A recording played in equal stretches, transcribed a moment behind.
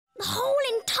The whole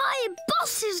entire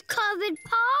bus is covered,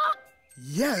 Pa.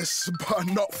 Yes, but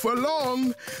not for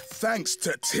long. Thanks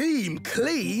to Team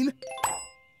Clean.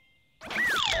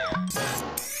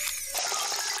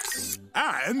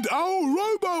 And our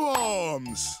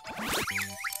robo-arms.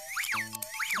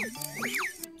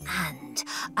 And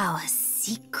our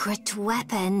secret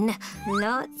weapon.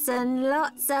 Lots and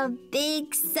lots of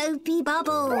big soapy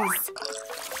bubbles.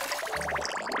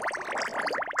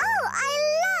 Oh, I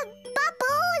love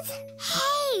bubbles!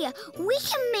 Hey, we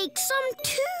can make some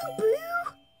too, Boo,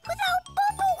 with our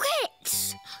bubble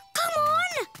kits. Come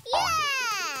on. Yeah!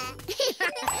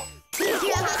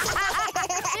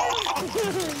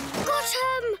 But,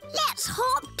 let's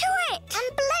hop to it. And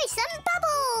blow some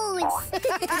bubbles!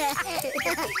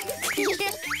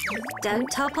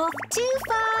 Don't hop off too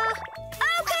far.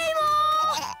 Okay,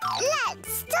 Mom.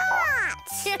 Let's start!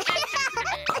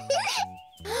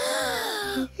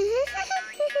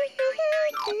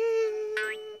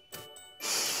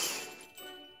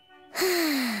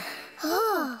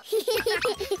 Oh.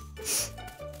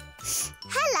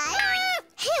 Hello.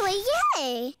 Who are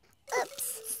you? Oops,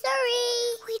 sorry.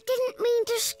 We didn't mean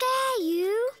to scare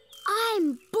you.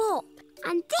 I'm Bop,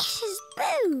 and this is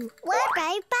Boo. We're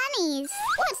Brave Bunnies.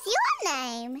 What's your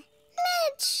name?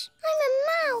 Midge. I'm a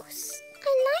mouse. I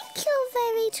like your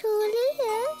very tall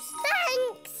ears.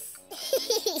 Thanks.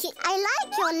 I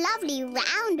like your lovely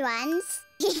round ones.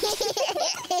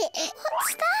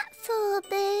 What's that for,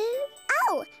 Boo?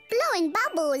 Oh, blowing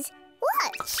bubbles.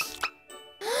 Watch.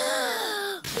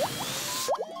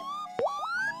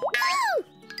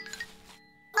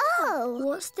 Oh.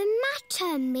 What's the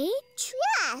matter, Midge?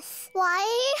 Yes. Why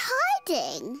are you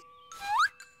hiding?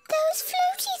 Those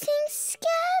floaty things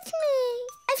scared me.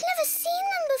 I've never seen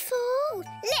them before.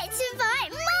 Let's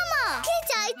invite Mama. Good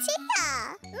idea.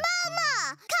 Mama,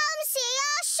 come see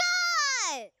our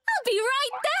show. I'll be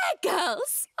right there,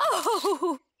 girls.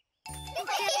 Oh.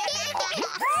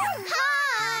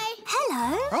 Hi. Hello.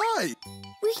 Hi.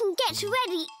 We can get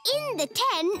ready in the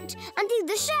tent and do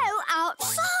the show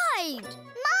outside.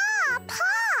 Ma,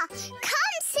 Pa,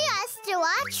 come see us do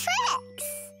our tricks.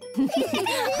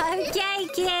 Okay,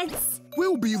 kids.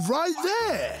 We'll be right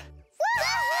there.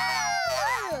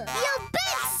 Woohoo! Your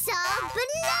boots are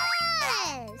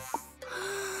bananas.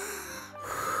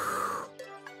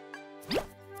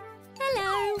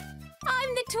 Hello.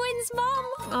 I'm the twins' mom.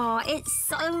 Oh, it's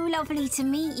so lovely to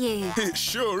meet you. It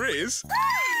sure is.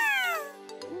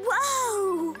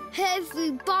 Whoa!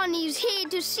 Every bunny's here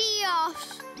to see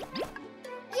us.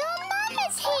 Your mum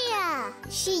is here.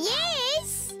 She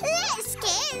is. Let's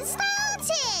get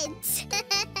started.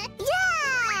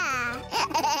 Yeah.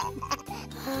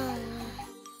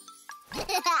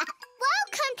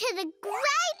 Welcome to the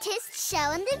greatest show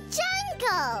in the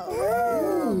jungle.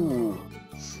 Ooh.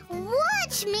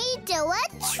 Watch me do a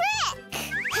trick.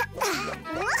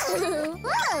 Whoa.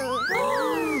 Whoa.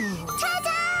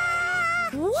 Ta-da!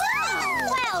 Wow!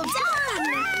 Well done!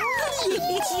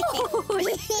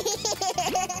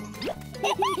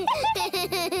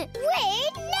 We're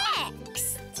next.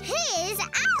 Here's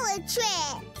our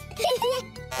trick.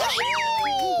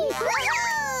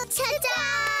 Ta-da!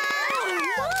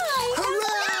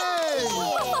 Hooray!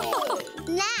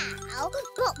 Now,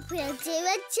 Bop will do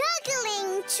a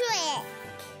juggling trick.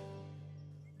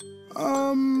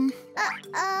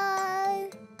 Uh-oh.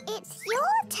 It's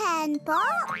your turn,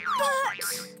 Bop. But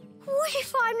what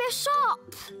if I mess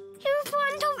up in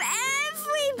front of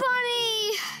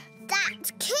everybody? That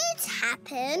could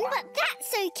happen, but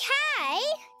that's okay.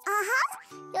 Uh-huh.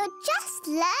 You're just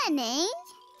learning.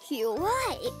 You're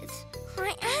right.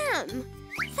 I am.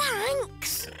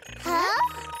 Thanks. Huh?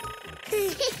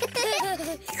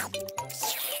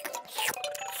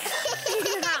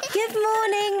 Good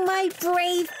morning, my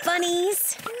brave bunnies.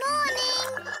 Morning.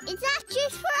 Is that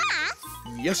juice for us?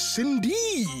 Yes,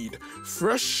 indeed.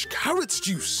 Fresh carrot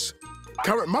juice.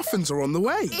 Carrot muffins are on the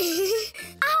way.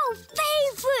 Our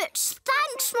favourites.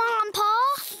 Thanks, Mum and Pa.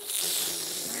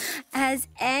 Has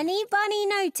any bunny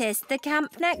noticed the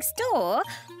camp next door?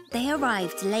 They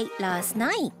arrived late last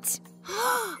night.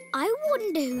 I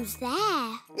wonder who's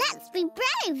there. Let's be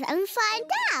brave and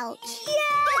find out.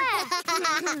 Yeah!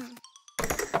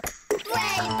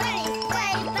 Brave bunnies,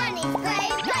 brave bunnies,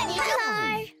 brave bunnies.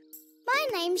 Hello. My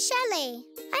name's Shelley.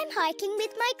 I'm hiking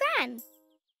with my gran.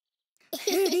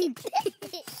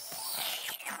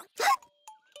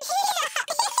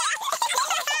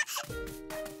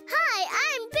 Hi,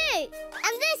 I'm Boo,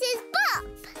 and this is Bop.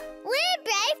 We're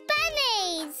brave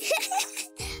bunnies.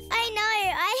 I know,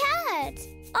 I heard.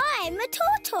 I'm a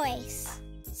tortoise.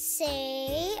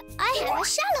 See, I have a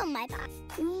shell on my back.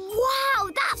 Wow,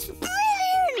 that's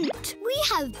brilliant! We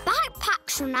have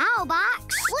backpacks on our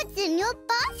backs. What's in your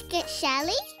basket,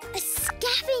 Shelley? A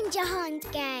scavenger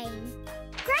hunt game.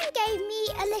 Gran gave me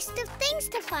a list of things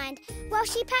to find while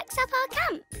she packs up our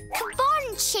camp.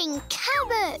 Crunching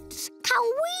carrots. Can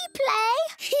we play?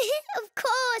 Of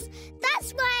course.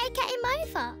 That's why I came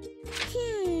over.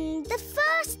 The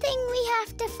first thing we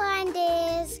have to find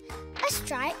is a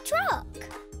striped rock.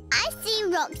 I see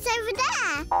rocks over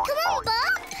there. Come on,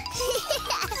 Bop.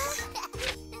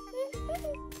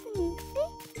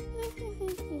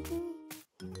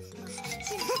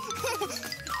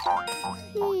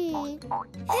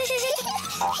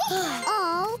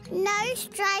 Oh, no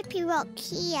stripy rock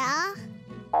here.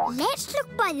 Let's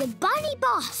look by the bunny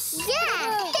bus.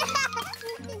 Yeah.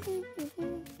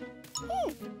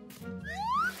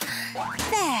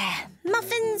 There,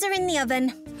 muffins are in the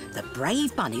oven. The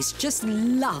Brave Bunnies just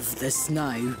love the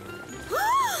snow.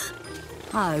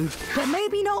 Oh, but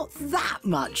maybe not that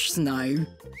much snow.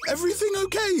 Everything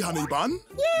okay, Honey Bun?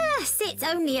 Yes, it's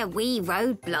only a wee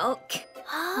roadblock.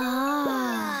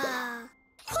 Ah.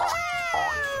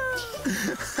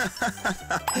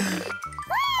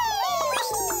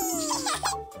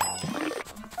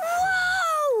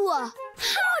 Whoa!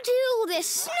 How did all this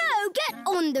snow get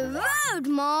on the road,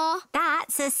 Ma?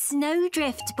 That's a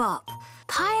snowdrift, Bop,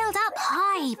 piled up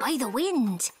high by the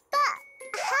wind. But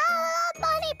how will our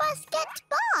bunny bus get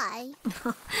by?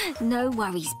 No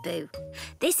worries, Boo.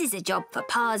 This is a job for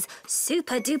Pa's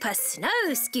super-duper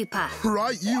snow scooper.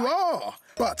 Right you are.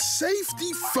 But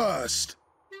safety first.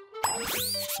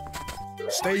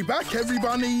 Stay back,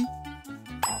 everybody.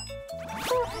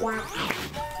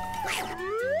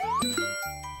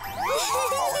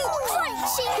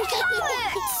 Crunching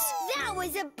carrots! That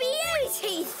was a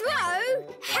beauty throw!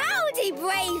 Howdy,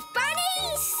 Brave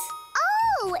Bunnies!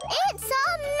 Oh, it's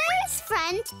our moose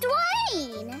friend,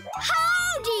 Dwayne.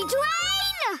 Howdy,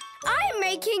 Dwayne! I'm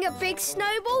making a big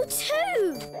snowball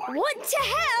too. Want to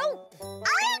help?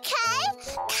 Okay,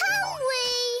 can we?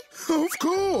 Of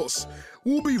course.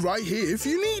 We'll be right here if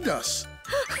you need us.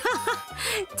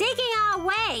 Digging our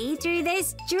way through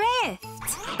this drift.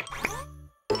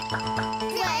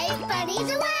 Brave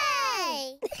Bunnies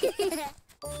away!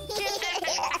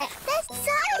 There's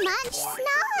so much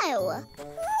snow.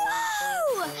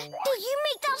 Whoa! Did you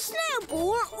make that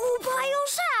snowball all by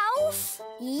yourself?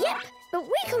 Yep, but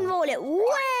we can roll it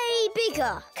way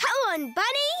bigger. Come on,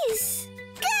 bunnies!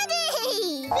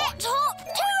 Goody! Let's hop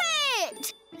to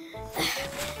it!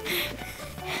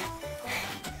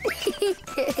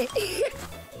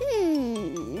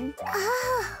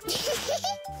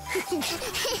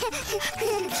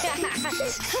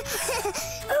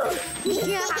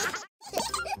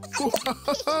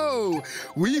 Whoa!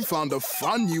 We found a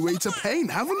fun new way to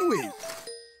paint, haven't we? Ma,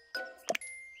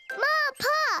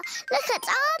 Pa, look at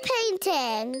our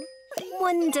painting.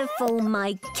 Wonderful,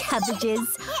 my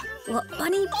cabbages. What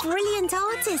funny, brilliant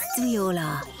artists we all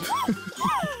are.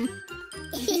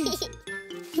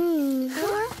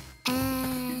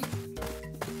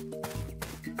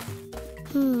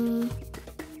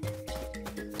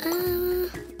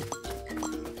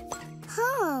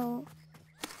 Oh.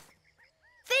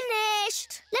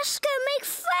 Finished! Let's go make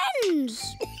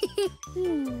friends!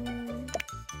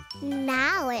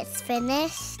 Now it's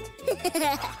finished.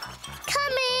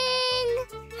 Coming!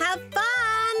 Have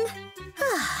fun!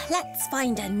 Let's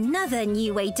find another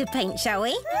new way to paint, shall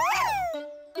we?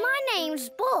 My name's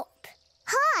Bop.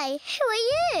 Hi, who are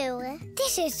you?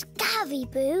 This is Gabby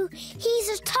Boo. He's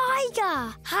a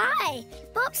tiger. Hi.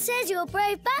 Bop says you're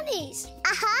brave bunnies.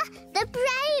 The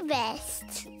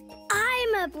bravest.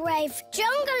 I'm a brave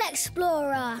jungle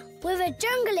explorer with a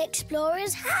jungle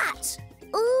explorer's hat.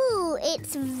 Ooh,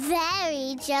 it's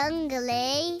very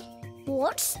jungly.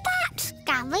 What's that,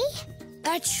 Gabby?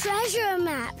 A treasure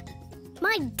map.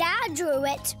 My dad drew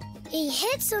it. He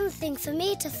hid something for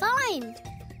me to find,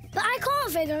 but I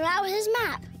can't figure out his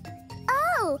map.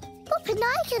 Oh, Bop and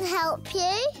I can help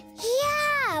you.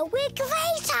 Yeah, we're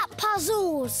great at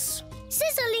puzzles.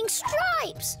 Sizzling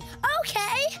stripes.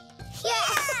 Okay. Yeah.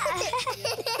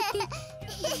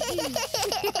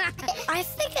 I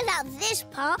figured out this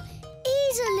part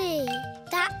easily.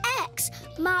 That X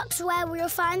marks where we'll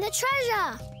find the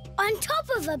treasure, on top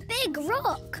of a big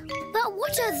rock. But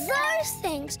what are those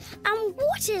things, and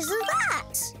what is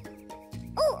that?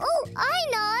 Oh, I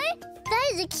know.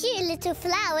 Those are cute little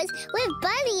flowers with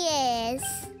bunny ears.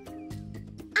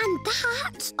 And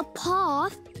that's a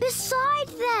path beside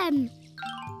them.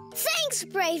 Thanks,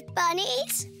 Brave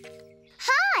Bunnies.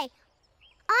 Hi,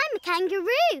 I'm a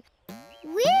kangaroo.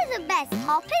 We're the best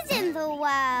hoppers in the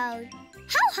world.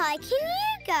 How high can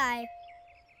you go?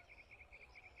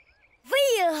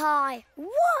 Real high.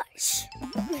 Watch.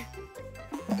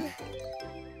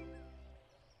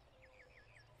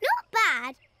 Not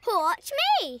bad. Watch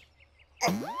me.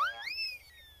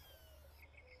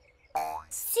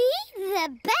 See? The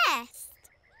best.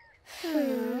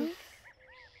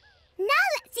 Now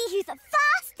let's see who's the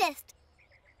fastest.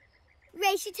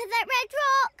 Race you to that red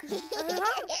rock.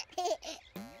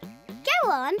 Go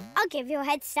on, I'll give you a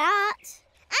head start.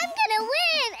 I'm gonna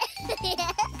win!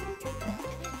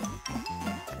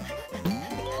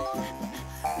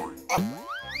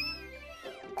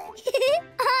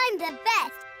 I'm the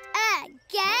best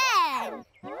again.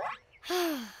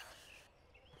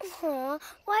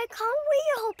 Why can't we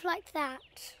hop like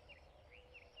that?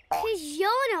 Because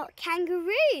you're not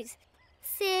kangaroos.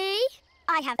 See?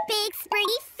 I have big,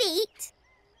 springy feet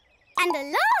and a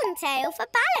long tail for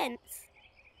balance.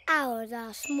 Ours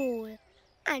are small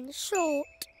and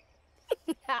short.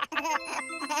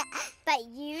 But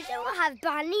you don't have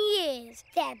bunny ears.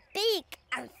 They're big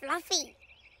and fluffy.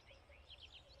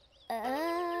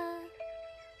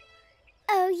 Oh,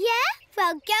 yeah?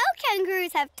 Well, girl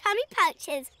kangaroos have tummy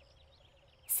pouches.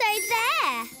 So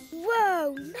there.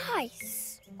 Whoa,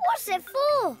 nice. What's it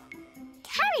for?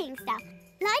 Carrying stuff,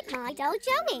 like my doll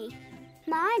Joey.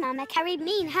 My mama carried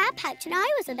me in her pouch when I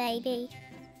was a baby.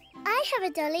 I have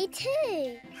a dolly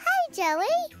too. Hi,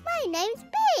 Joey. My name's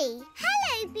Bee.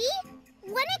 Hello, Bee.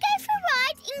 Wanna go for a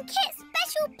ride in Kit's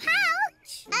special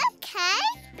pouch? Okay.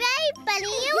 Brave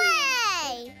Bunny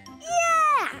away!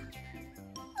 Yeah!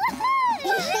 Woohoo!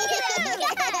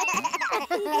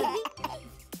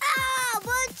 Ah,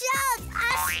 watch out!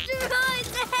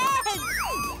 Asteroids ahead!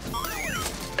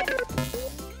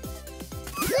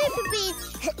 Super Bees,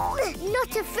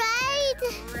 not afraid?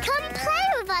 Come play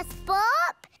with us,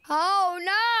 Bop. Oh,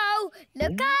 no!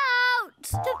 Look out!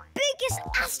 The biggest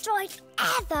asteroid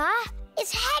ever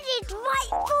is headed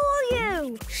right for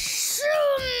you!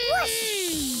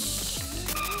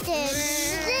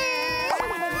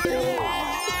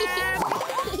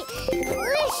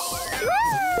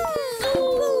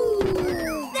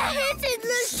 They're hitting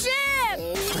the ship!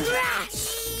 Crash!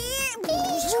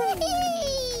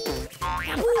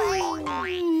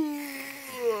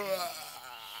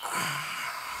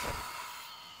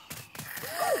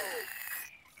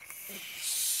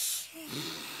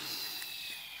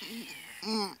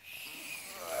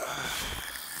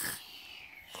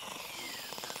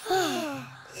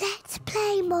 Let's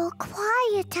play more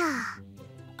quieter.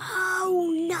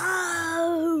 Oh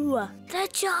no! The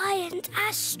giant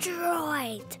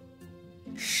asteroid!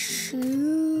 Shoo!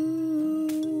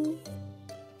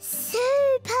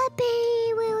 Super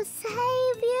Bee will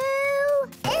save you!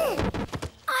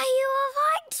 Are you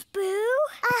alright, Boo?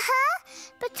 Uh-huh,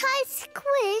 but I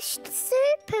squished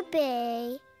Super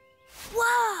Bee.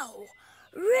 Whoa!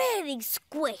 Really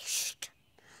squished.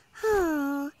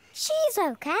 She's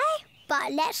okay.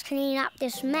 But let's clean up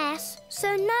this mess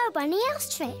so nobody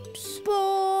else trips.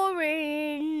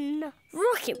 Boring.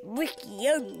 Rocket Ricky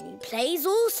only plays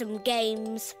awesome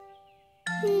games.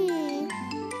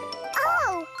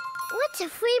 Oh, what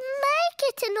if we make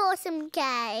it an awesome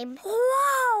game?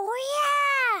 Wow,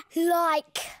 yeah!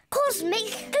 Like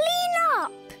cosmic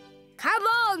cleanup. Come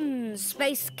on,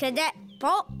 Space Cadet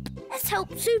Bop. Let's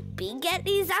help Soapy get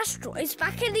these asteroids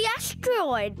back in the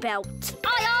asteroid belt.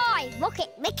 Aye, aye,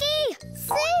 Rocket Mickey.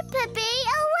 Super Bee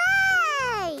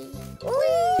away!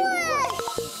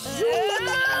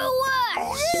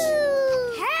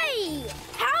 Hey,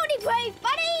 howdy, Brave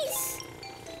Bunnies.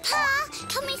 Pa,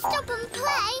 can we stop and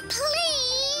play,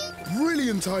 please?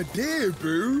 Brilliant idea,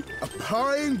 Boo.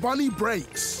 Applying bunny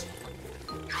brakes.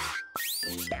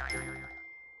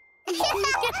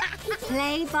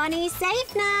 Play Bunny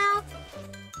safe now.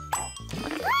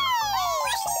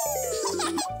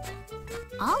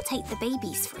 I'll take the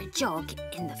babies for a jog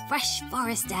in the fresh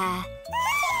forest air.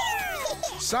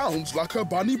 Sounds like a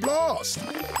bunny blast.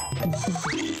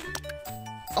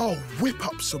 I'll whip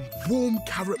up some warm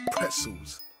carrot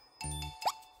pretzels.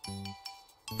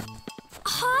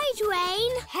 Hi,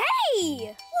 Dwayne.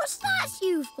 Hey! What's that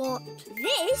you've got?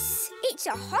 It's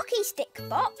a hockey stick,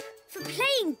 Bop, for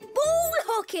playing ball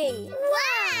hockey.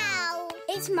 Wow!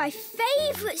 It's my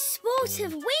favourite sport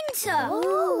of winter.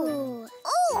 Ooh.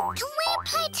 Oh, can we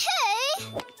play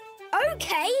too?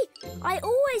 OK. I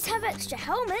always have extra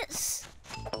helmets.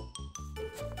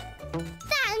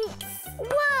 Thanks.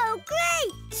 Whoa,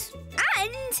 great!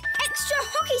 And extra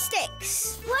hockey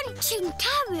sticks. Crunching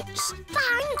carrots.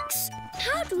 Thanks.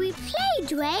 How do we play,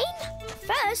 Dwayne?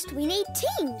 First, we need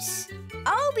teams.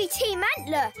 I'll be Team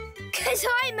Antler, 'cause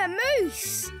I'm a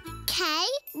moose. Okay,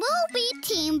 we'll be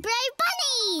Team Brave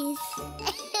Bunnies.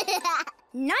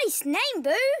 Nice name,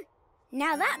 Boo.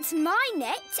 Now that's my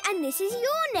net and this is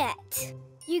your net.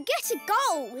 You get a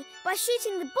goal by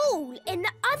shooting the ball in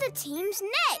the other team's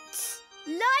net.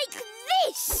 Like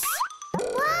this.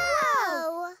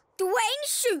 Whoa! Dwayne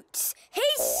shoots. He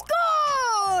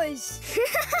scores!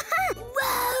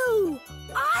 Whoa!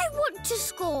 I want to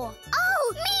score.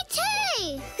 Oh, me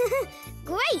too!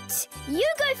 Great! You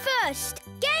go first.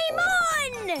 Game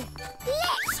on!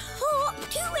 Let's hop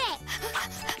to it!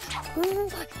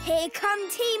 Here come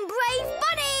Team Brave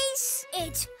Bunnies!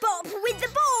 It's Bop with the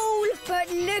ball, but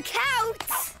look out!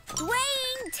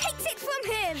 Dwayne takes it from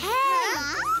him.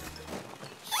 Huh?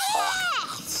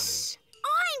 Yes!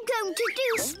 I'm going to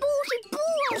do sporty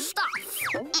ball stuff.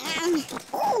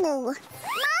 Oh.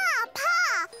 Ma,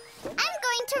 Pa! I'm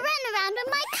going to run around with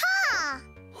my car.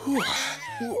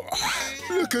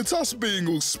 Look at us being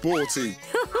all sporty.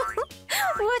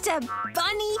 What a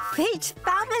bunny-fit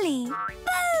family.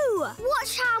 Boo!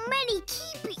 Watch how many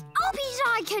keepy-uppies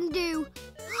I can do.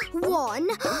 1,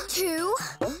 2,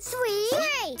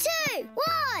 3, 2, 1.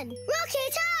 Rock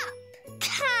it up!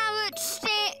 Carrot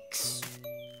sticks.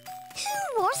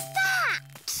 Who was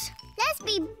that? Let's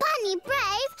be bunny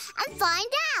brave and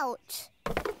find out.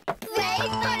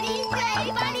 Brave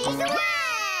bunnies away!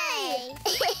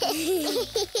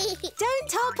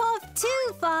 Don't hop off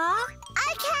too far.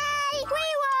 Okay, we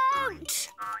won't.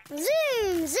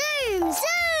 Zoom, zoom,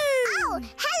 zoom. Oh,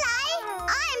 hello!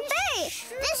 I'm Boo.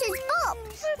 This is Bop.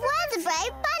 We're the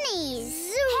Brave Bunnies.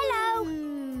 Hello.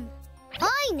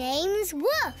 My name's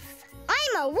Wolf.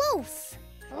 I'm a wolf.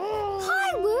 Hi,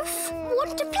 Wolf.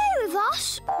 Want to play with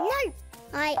us? No,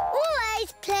 I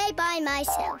always play by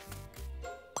myself.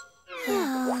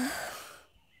 I'll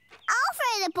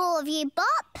throw the ball with you,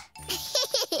 Bop.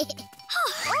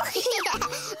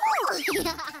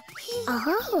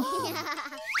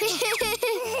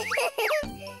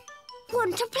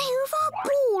 Want to play with our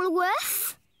ball,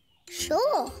 Wolf?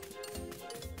 Sure.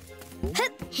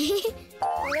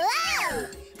 Whoa!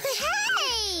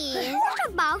 Hey! What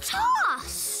about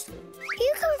us?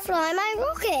 You can fly my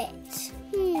rocket.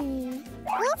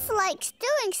 Wolf likes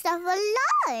doing stuff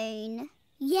alone.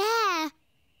 Yeah,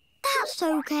 that's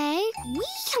okay. We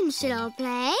can still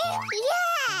play.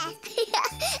 Yeah!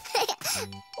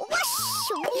 Whoosh!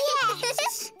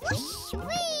 Yes! Whoosh!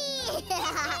 Wee!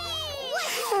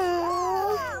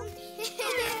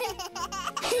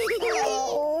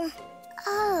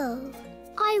 Oh,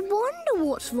 I wonder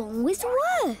what's wrong with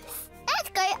Worth. Let's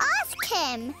go ask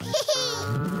him.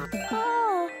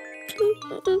 Wow,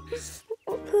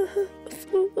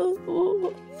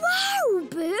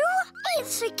 Boo!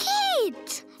 It's a kid,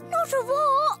 not a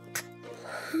rock.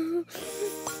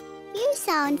 You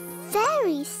sound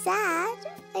very sad.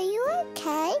 Are you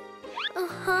okay?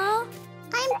 Uh-huh.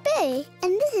 I'm Boo,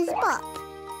 and this is Bop.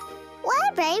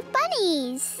 We're Brave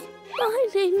Bunnies. My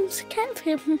name's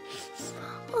Kevin.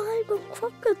 I'm a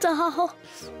crocodile.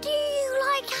 Do you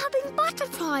like having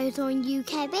butterflies on you,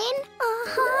 Kevin?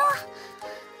 Uh-huh.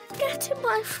 Getting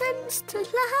my friends to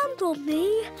land on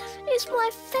me is my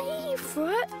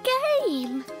favourite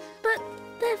game. But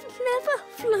they've never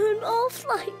flown off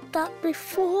like that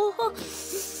before.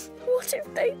 What if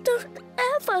they don't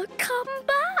ever come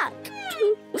back?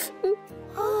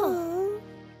 Oh.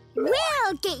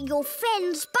 We'll get your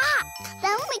friends back.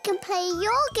 Then we can play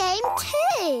your game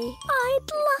too.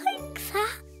 I'd like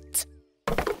that.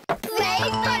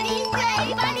 Brave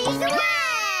Bunnies away!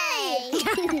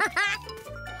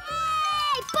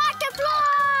 Hey,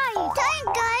 butterfly! Don't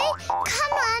go.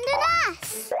 Come land on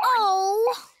us.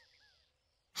 Oh!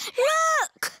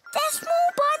 Look! There's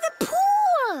more by the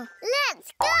pool! Let's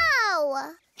go.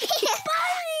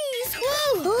 Bunnies!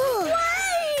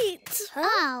 Wait!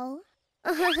 Oh.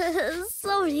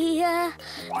 Sorry,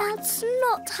 that's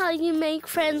not how you make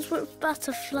friends with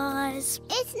butterflies.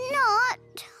 It's not.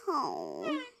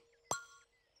 Oh.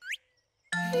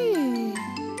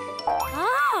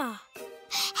 Ah!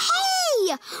 Hey!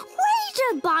 Wait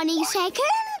a bunny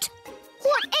second!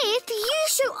 What if you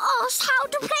show us how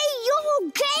to play your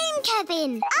game,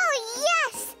 Kevin? Oh,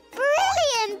 yes!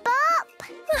 Brilliant, Bop!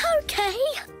 Okay.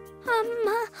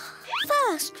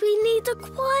 First we need a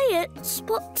quiet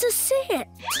spot to sit.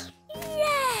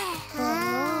 Yeah.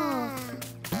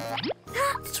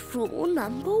 That's rule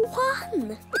number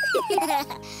 1.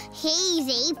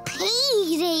 Easy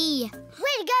peasy.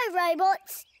 Way to go,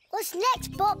 robots. What's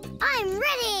next, Bop? I'm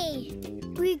ready.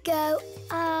 We go,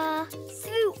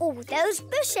 through all those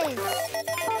bushes.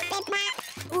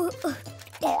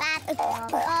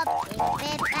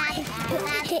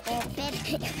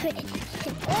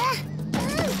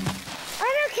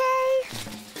 I'm okay.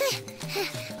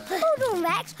 Hold on,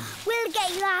 Rex. We'll get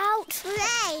you out.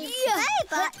 Brave Yeah.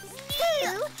 robots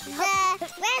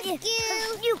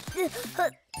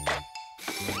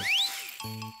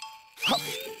Hop,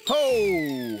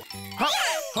 ho! Hop,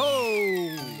 ho!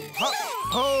 Hop,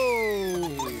 ho!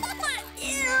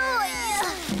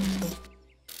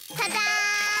 Ta-da!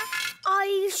 Are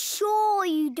you sure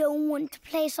you don't want to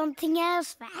play something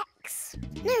else, Rex?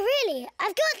 No, really,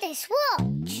 I've got this.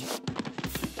 Watch.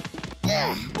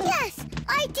 Yes,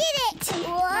 I did it!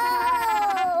 Whoa!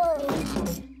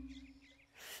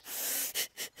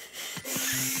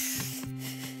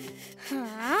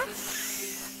 Huh?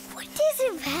 What is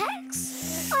it, Rex?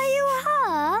 Are you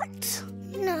hurt?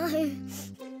 No,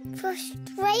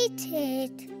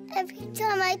 frustrated. Every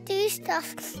time I do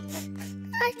stuff,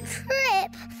 I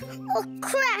trip or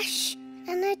crash,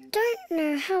 and I don't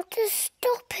know how to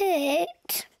stop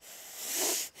it.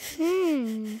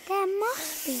 There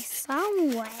must be some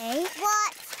way.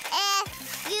 What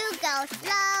if you go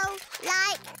slow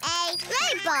like a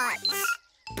robot?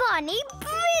 Bunny,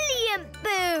 brilliant,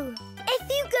 Boo! If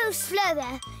you go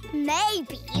slower,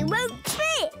 maybe you won't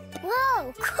trip.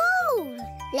 Whoa, cool!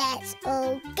 Let's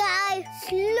all go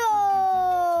slow.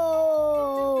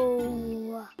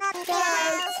 Go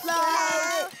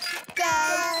slow, go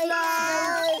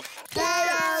slow, go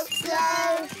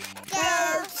slow, go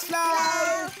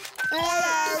slow, go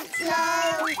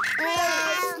slow, go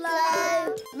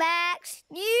slow. Max,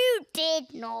 you did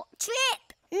not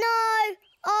trip. No,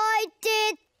 I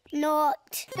did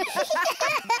not.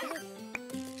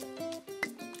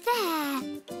 There,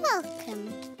 welcome.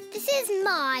 This is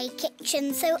my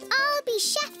kitchen, so I'll be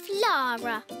Chef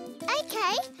Lara.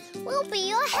 Okay, we'll be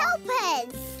your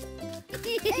helpers.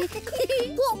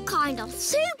 What kind of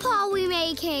soup are we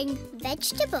making?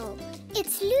 Vegetable.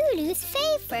 It's Lulu's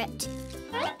favourite.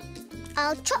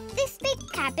 I'll chop this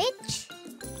big cabbage.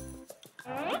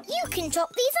 You can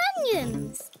chop these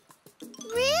onions.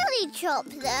 Really chop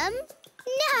them?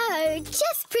 No,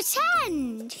 just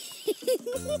pretend.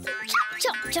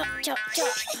 Chop, chop, chop, chop.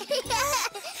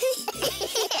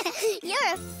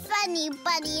 You're a funny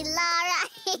bunny, Lara.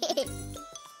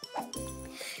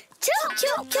 Chop,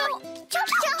 chop, chop, chop,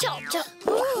 chop, chop.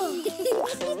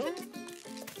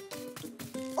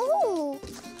 Ooh.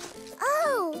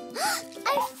 Oh, I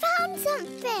found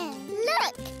something.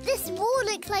 Look, this wall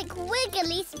looks like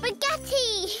wiggly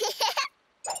spaghetti.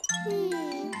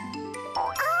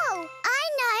 Oh, I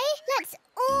know. Let's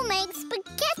all make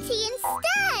spaghetti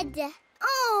instead.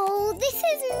 Oh, this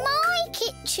is my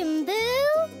kitchen,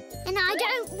 Boo. And I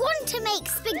don't want to make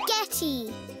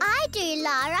spaghetti. I do,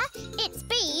 Lara. It's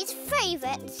Bee's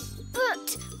favourite.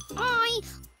 But I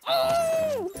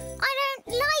don't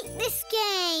like this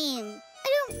game. I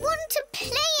don't want to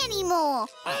play anymore.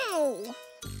 Oh.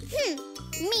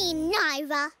 Me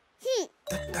neither.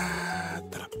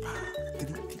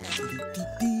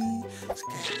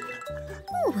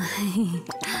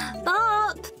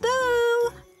 Bop,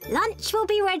 Boo! Lunch will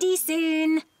be ready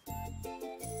soon.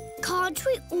 Can't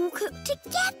we all cook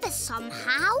together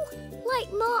somehow?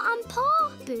 Like Ma and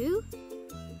Pa, Boo?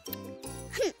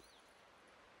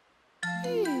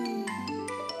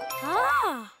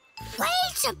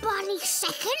 Wait a bunny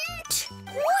second.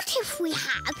 What if we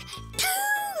have 2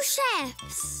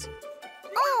 chefs?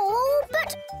 Oh,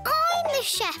 but I'm a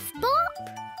chef, Bop.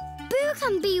 Boo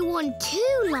can be one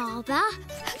too, Lara.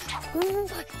 Ooh,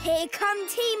 here come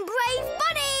Team Brave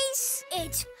Bunnies.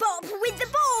 It's Bop with the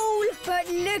ball, but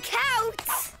look out.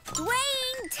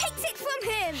 Dwayne takes it from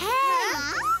him.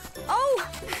 Huh? Oh,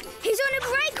 he's on a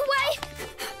breakaway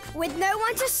with no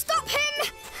one to stop him.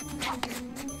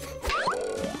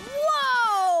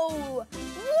 Whoa!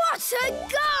 What a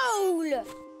goal!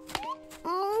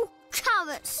 Oh,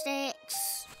 carrot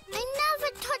sticks. I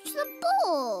never touched the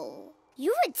ball.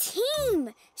 You're a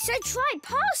team, so try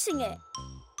passing it.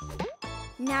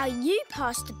 Now you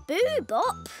pass to Boo,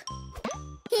 Bop.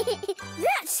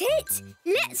 That's it.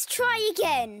 Let's try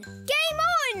again. Game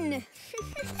on!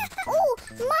 Oh,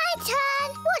 my turn.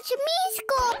 Watch me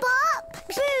score, Bop.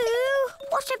 Boo,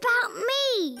 what about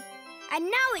me? And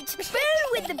now it's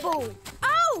Boo with the ball.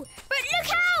 Oh, but look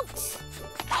out!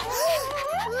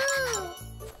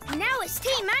 Now it's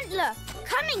Team Antler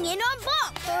coming in on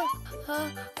Bop.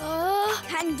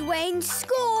 Can Dwayne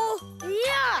score?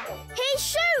 Yeah, he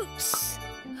shoots.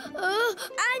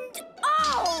 And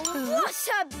what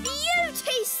a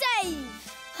beauty save!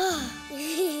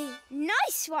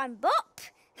 Nice one, Bop.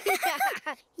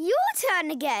 Your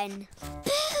turn again.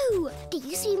 Boo! Did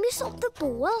you see me stop the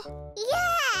ball?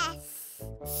 Yes.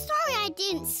 Sorry I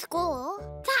didn't score.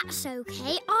 That's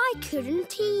okay. I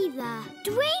couldn't either.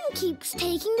 Dwayne keeps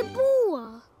taking the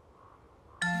ball.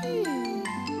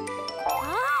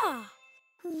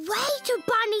 Wait a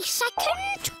bunny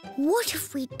second. What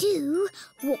if we do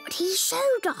what he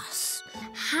showed us?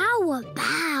 How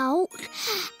about...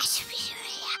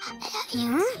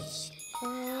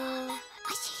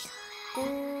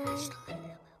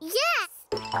 Yes!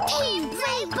 Team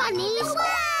Brave Bunnies!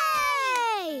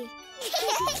 Hooray!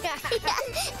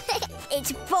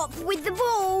 It's Bop with the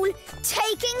ball,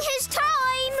 taking his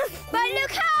time. But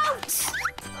look out!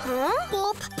 Huh?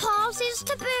 Bop passes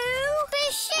to Boo. Boo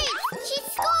shoots! She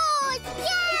scored!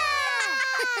 Yeah!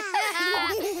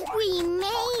 We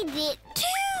made it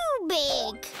too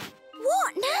big.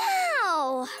 What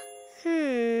now?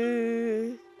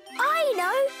 I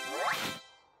know.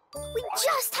 We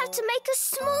just have to make a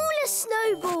smaller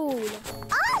snowball.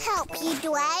 I'll help you,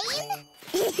 Dwayne.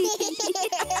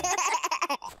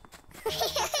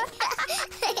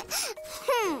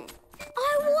 I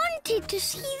wanted to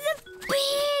see the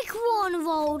big one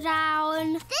roll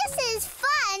down. This is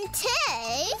fun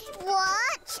too.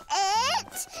 Watch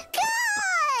it go!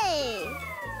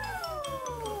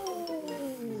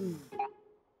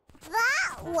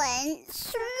 That went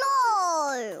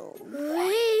slow.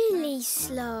 Really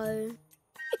slow.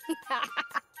 But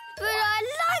I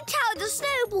liked how the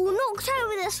snowball knocked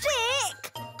over the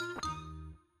stick.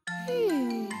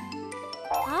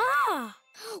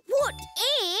 What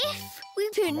if we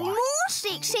put more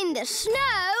sticks in the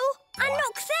snow and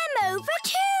knock them over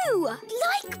too?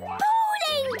 Like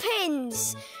bowling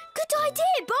pins. Good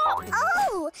idea, Bop.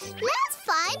 Oh, let's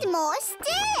find more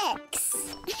sticks.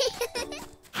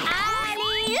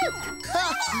 Alley-oop.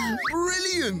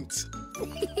 Brilliant!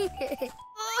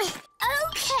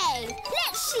 Okay,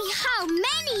 let's see how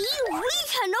many we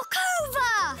can knock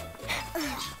over.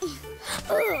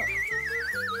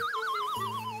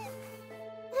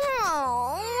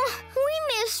 Oh, we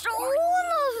missed all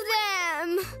of them.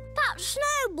 That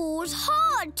snowball's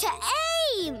hard to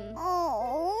aim.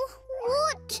 Oh,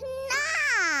 what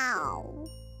now?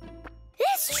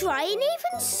 Let's try an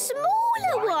even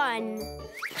smaller one.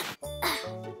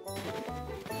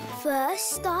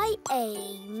 First I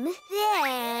aim,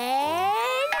 then...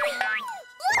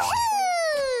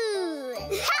 Woohoo!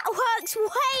 That works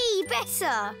way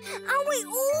better. And we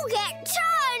all get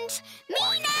turns. Me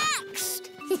next.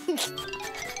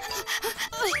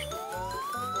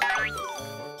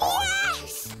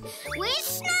 Yes! We're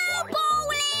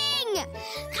snowballing!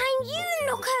 Can you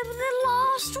knock over the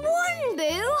last one,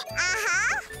 Boo?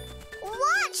 Uh-huh.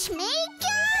 Watch me go!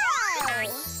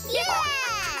 Yeah!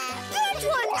 Good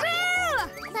one, Boo!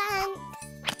 Thanks.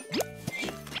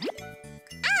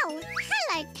 Oh,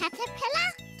 hello, Caterpillar.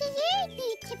 Do you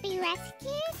need to be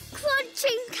rescued?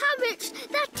 Crunching cabbage,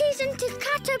 that isn't a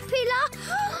caterpillar.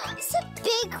 It's a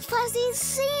big fuzzy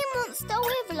sea monster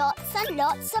with lots and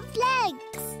lots of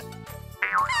legs.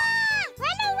 Ah!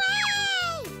 Run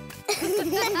away!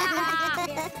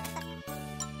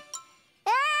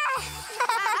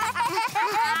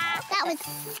 That was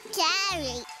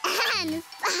scary and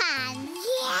fun.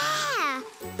 Yeah,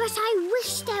 but I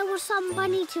wish there was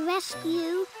somebody to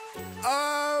rescue.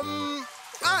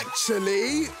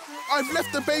 Actually, I've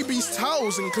left the baby's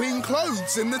towels and clean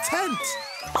clothes in the tent.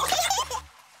 Oh,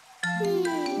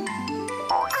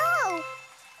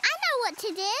 I know what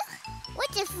to do.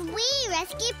 What if we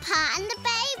rescue Pa and the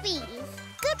babies?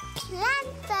 Good plan,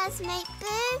 first mate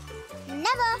Boo.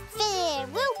 Never fear,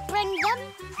 we'll bring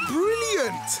them.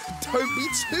 Brilliant! Don't be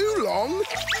too long.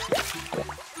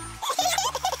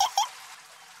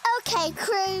 Okay,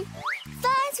 crew.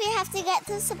 First, we have to get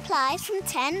the supplies from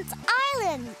Tent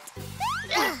Island.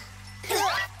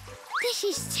 This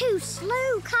is too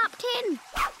slow, Captain.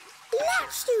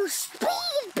 Let's do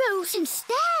speedboats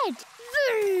instead.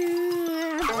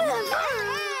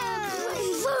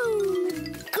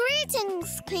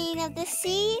 Greetings, Queen of the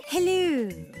Sea. Hello.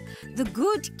 The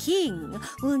good king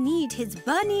will need his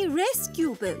bunny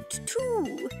rescue boat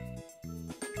too.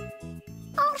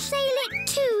 I'll sail it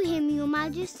to him, Your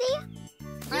Majesty.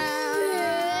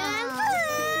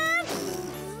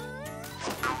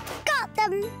 Got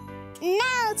them.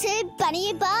 Now to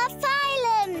Bunny Bath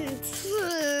Island.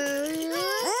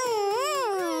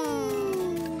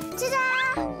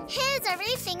 Ta-da! Here's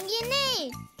everything you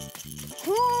need.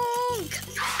 Honk!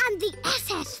 And the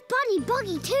SS Bunny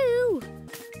Buggy too.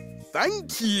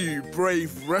 Thank you,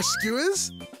 brave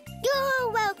rescuers. You're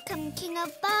welcome, King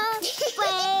of Bath.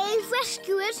 Brave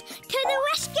rescuers to the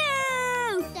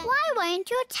rescue! Why won't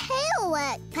your tail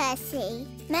work, Percy?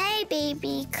 Maybe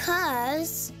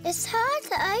because it's hard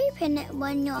to open it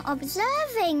when you're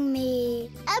observing me.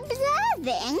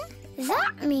 Observing?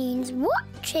 That means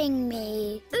watching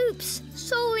me. Oops,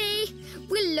 sorry.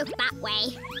 We'll look that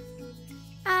way.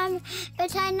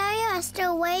 But I know you're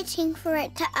still waiting for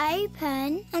it to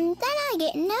open, and then I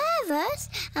get nervous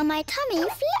and my tummy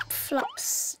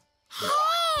flip-flops.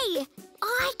 Hey!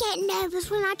 I get nervous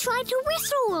when I try to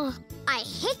whistle. I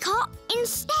hiccup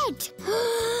instead.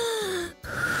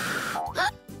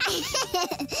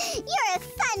 You're a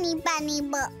funny bunny,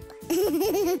 Bop.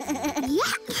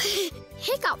 Yep.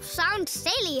 Hiccup sounds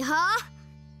silly, huh?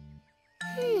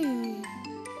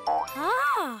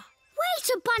 Wait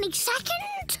a bunny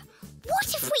second.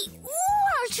 What if we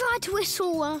all try to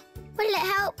whistle? Will it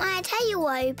help my tail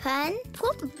open?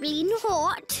 Probably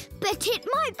not, but it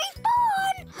might be fun.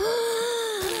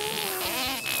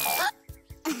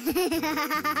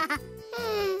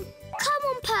 Come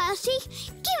on, Percy.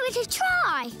 Give it a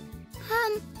try.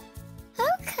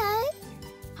 Okay.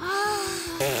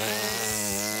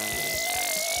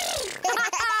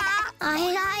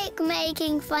 I like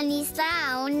making funny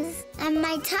sounds, and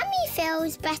my tummy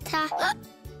feels better.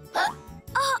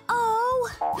 Uh-oh!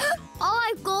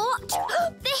 I've got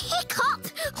the hiccup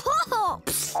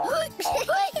hops!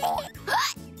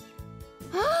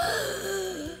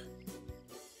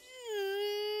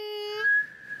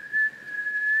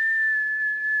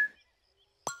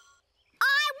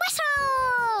 I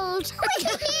whistled!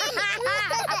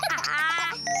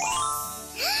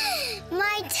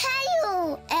 My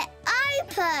tail, it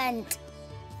opened.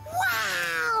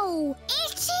 Wow!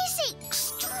 It is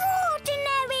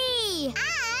extraordinary!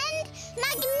 And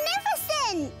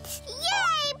magnificent!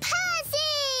 Yay,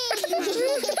 Percy!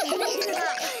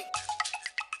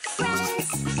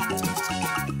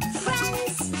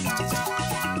 Friends,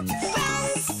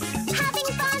 having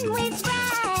fun with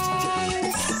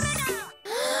friends.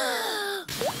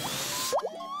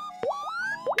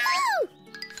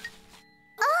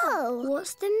 Oh!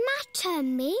 What's the matter,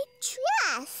 Midge?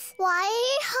 Yes. Why are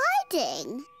you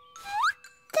hiding?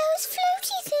 Those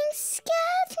floaty things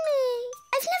scared me.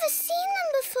 I've never seen them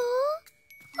before.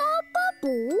 Are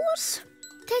bubbles?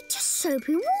 They're just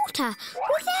soapy water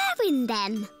with air in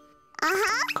them.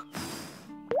 Uh-huh.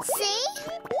 See?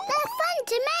 They're fun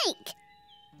to make.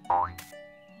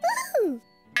 Ooh.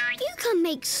 You can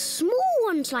make small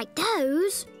ones like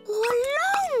those or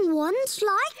long ones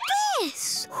like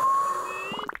this.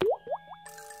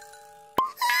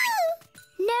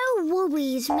 No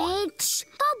worries, Midge.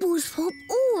 Bubbles pop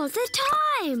all the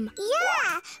time.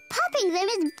 Yeah, popping them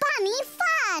is bunny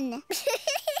fun.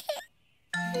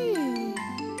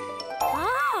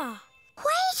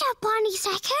 Wait a bunny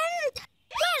second.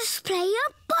 Let's play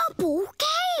a bubble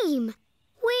game.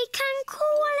 We can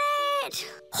call it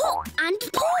Hop and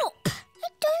Pop. I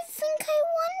don't think I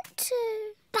want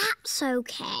to. That's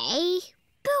okay.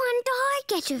 Boo and I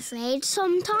get afraid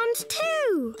sometimes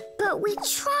too. But we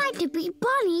try to be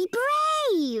bunny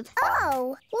brave.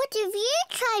 Oh, what have you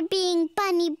tried being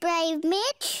bunny brave,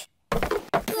 Midge?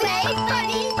 Brave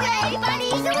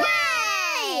bunnies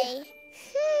away!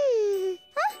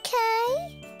 Okay.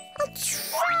 I'll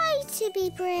try to be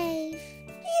brave.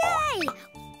 Yay!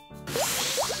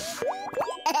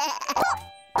 Pop,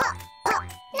 pop, pop.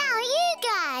 Now you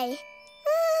go.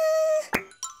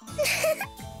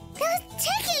 That was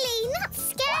tickly, not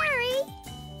scary.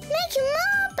 Make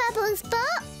more bubbles,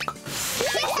 Bop.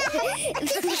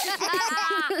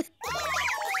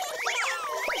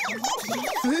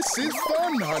 This is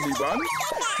fun, honey bun.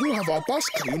 We'll have our bus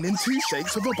clean in 2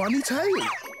 shakes of a bunny tail.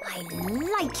 I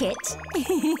like it.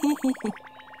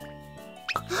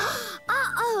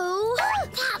 Uh-oh!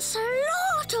 That's a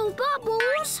lot of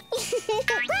bubbles.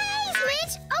 Raise,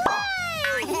 Midge, away!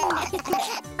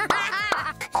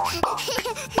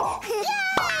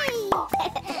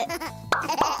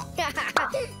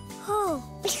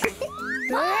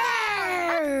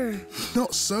 Oh.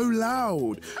 Not so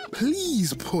loud.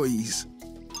 Please, boys.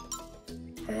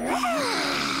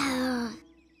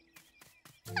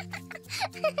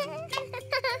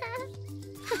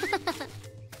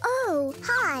 Oh,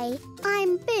 hi.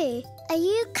 I'm Boo. Are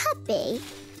you Cubby?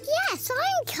 Yes,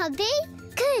 I'm Cubby.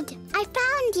 Good. I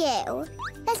found you.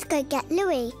 Let's go get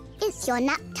Louie. It's your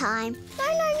nap time.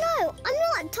 No. I'm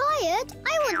not tired.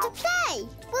 I want to play.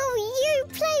 Will you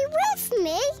play with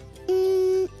me?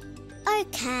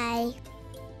 Okay.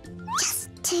 Just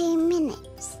 2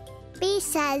 minutes. B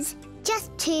says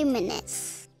just 2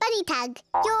 minutes. Bunny Tag,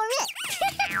 you're it.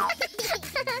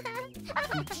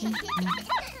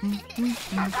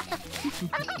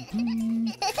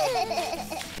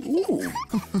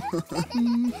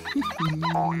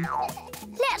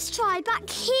 Let's try back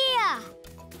here.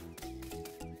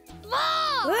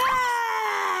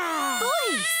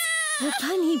 Boys, the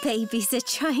bunny babies are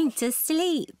trying to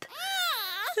sleep.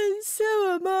 And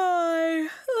so am I.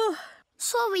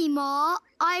 Sorry, Ma.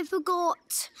 I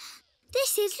forgot.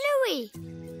 This is Louie.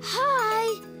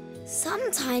 Hi.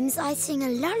 Sometimes I sing a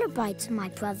lullaby to my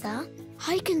brother.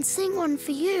 I can sing one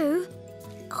for you.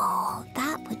 Oh,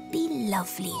 that would be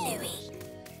lovely, Louie.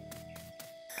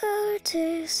 Go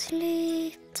to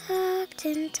sleep, tucked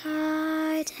in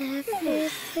tight,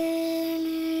 everything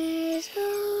is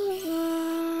all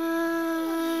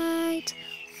right.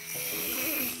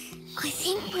 I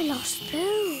think we lost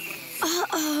Boo.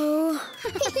 Uh-oh.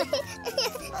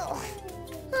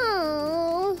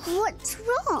 Oh, what's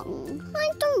wrong? I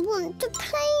don't want to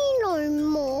play no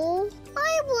more.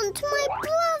 I want my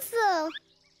brother.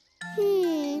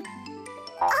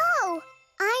 Oh,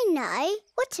 I know.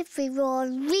 What if we roar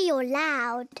real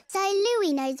loud so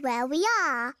Louie knows where we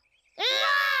are?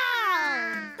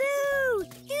 Boo!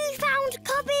 You found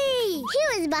Cubby!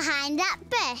 He was behind that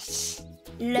bush.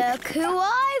 Look who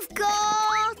I've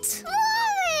got!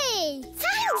 Rory!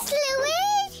 Thanks,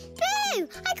 Louie! Boo!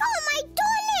 I got my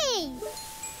dolly!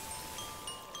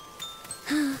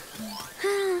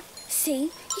 See,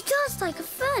 he does like a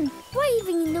fern,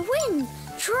 waving in the wind.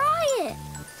 Try it.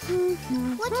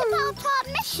 What about our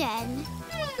mission?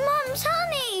 Mum's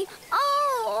honey!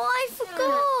 Oh, I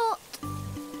forgot.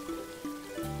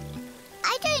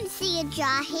 I don't see a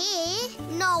jar here.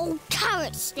 No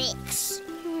carrot sticks.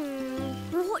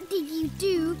 What did you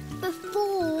do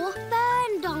before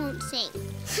fern dancing?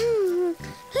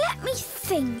 Let me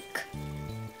think.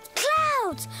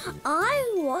 Clouds!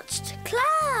 I watched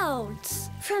clouds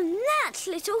from that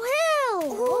little hill.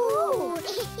 Ooh.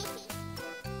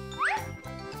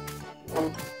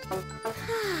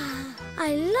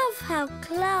 I love how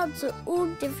clouds are all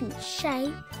different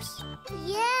shapes.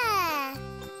 Yeah.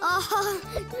 Oh,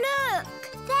 look!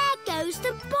 There goes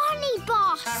the bunny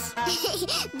boss.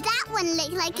 That one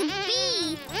looks like a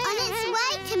bee on its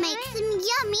way to make some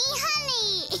yummy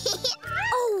honey.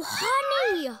 Oh,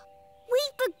 honey! We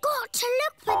forgot to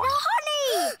look for the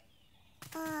honey.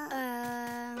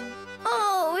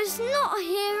 Oh, it's not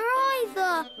here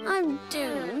either. I'm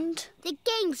doomed. The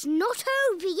game's not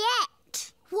over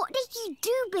yet. What did you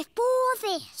do before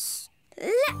this?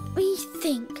 Let me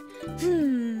think.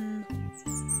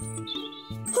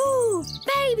 Oh,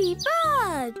 baby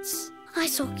birds! I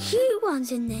saw cute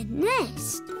ones in their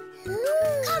nest.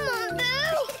 Come on, Boo.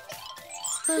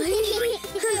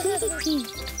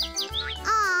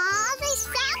 Aw, they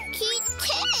sound cute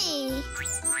too.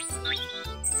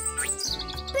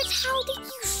 But how did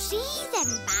you see them,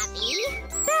 Babby?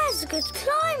 Bears are good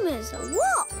climbers.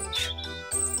 Watch.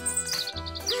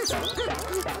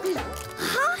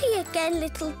 Hi again,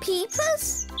 little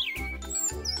peepers.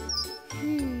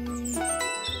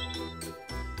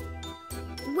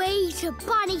 Wait a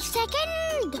bunny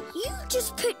second. You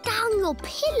just put down your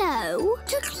pillow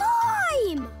to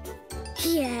climb.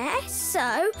 Yes, so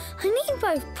I need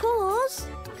both paws.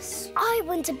 I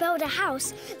want to build a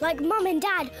house like Mum and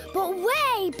Dad, but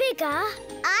way bigger.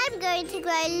 I'm going to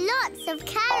grow lots of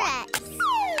carrots.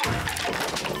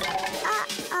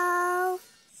 Uh-oh.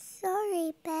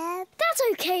 Sorry, Bev. That's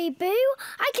okay, Boo.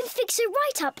 I can fix it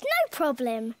right up, no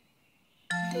problem.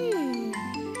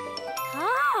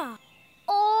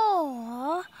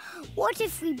 Or what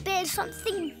if we build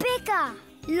something bigger,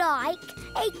 like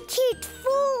a kid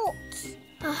fort?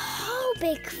 A whole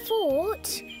big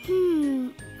fort?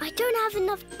 I don't have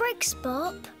enough bricks,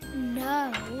 Bop.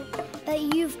 No, but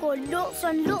you've got lots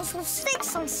and lots of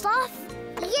sticks and stuff.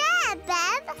 Yeah,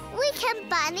 Bev. We can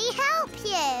bunny help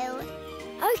you.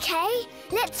 Okay,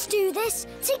 let's do this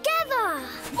together.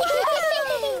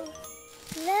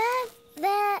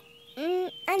 There,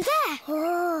 and there.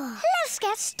 Let's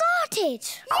get started.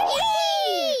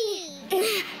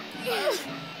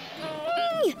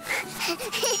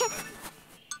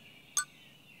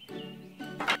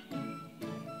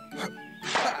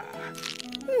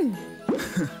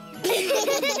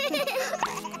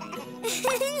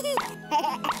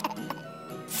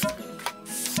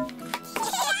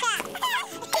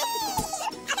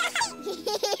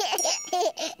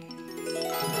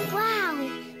 Wow,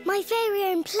 my very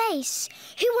own place.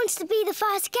 Who wants to be the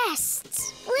first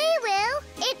guests? We will.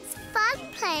 It's fun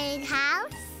playing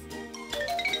house.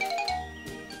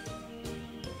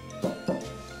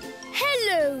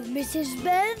 Hello, Mrs.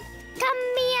 Bev. Come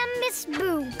here, Miss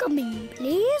Boo. Come in,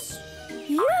 please.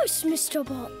 Yes, Mr.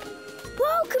 Bop.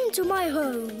 Welcome to my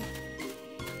home.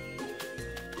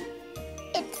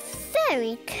 It's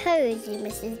very cozy,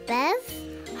 Mrs. Bev.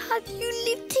 Have you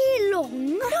lived here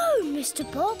long? No, Mr.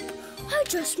 Bop. I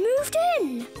just moved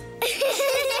in.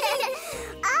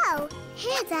 Oh,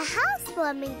 here's a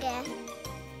housewarming gift.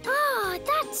 Ah,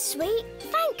 that's sweet.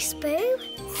 Thanks, Boo.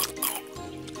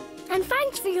 And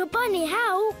thanks for your bunny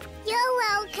help. You're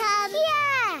welcome.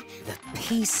 Yeah. The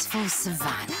peaceful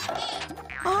savannah.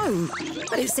 Oh,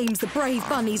 but it seems the Brave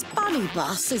Bunnies' bunny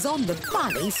bus is on the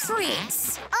bunny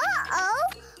fritz. Uh-oh.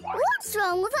 What's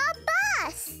wrong with our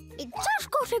bus? It just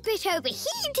got a bit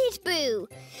overheated, Boo,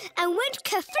 and went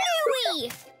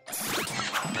kaflooey.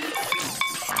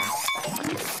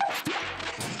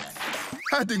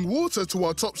 Adding water to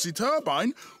our topsy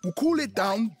turbine will cool it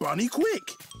down bunny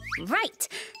quick. Right.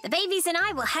 The babies and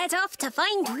I will head off to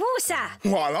find water.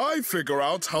 While I figure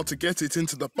out how to get it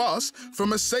into the bus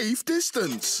from a safe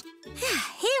distance.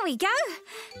 Here we go.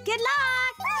 Good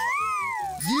luck.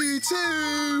 You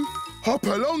too! Hop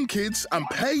along, kids, and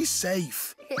play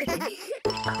safe.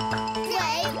 Brave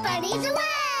Bunnies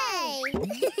away!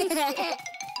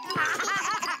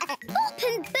 Bop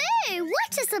and Boo,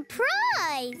 what a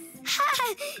surprise!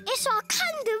 It's our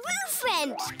kangaroo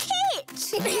friend, Kit.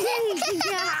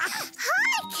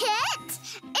 Hi, Kit!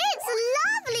 It's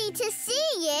lovely to see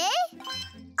you.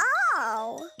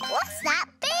 Oh, what's that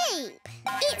beep?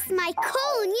 It's my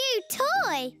cool new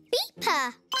toy,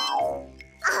 Beeper.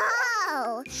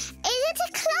 Oh, is it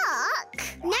a clock?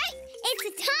 No, it's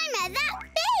a timer that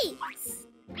beeps.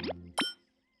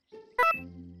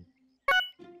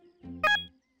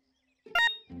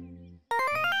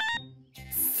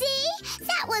 See?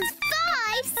 That was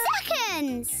 5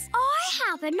 seconds. I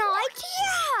have an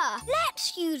idea. Let's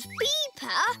use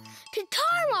Beeper to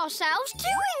time ourselves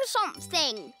doing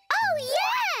something. Oh,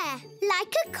 yeah!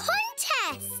 Like a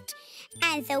contest.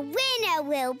 And the winner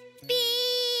will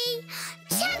be...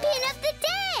 Champion of the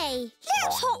Day!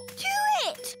 Let's hop to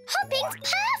it. Hopping's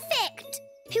perfect!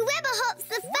 Whoever hops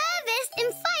the furthest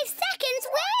in 5 seconds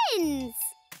wins!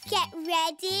 Get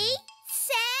ready,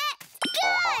 set,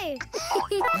 go!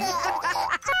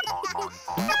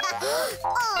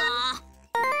 Aw.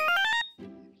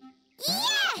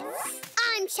 Yes!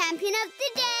 I'm champion of the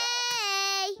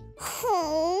day!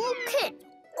 Oh, Kit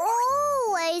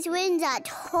always wins at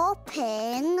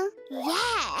hopping.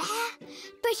 Yeah,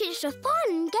 but it's a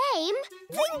fun game.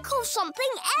 Think of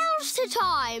something else to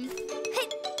time.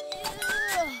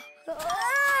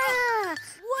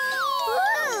 Whoa!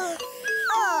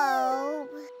 Oh.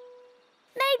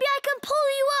 Maybe I can pull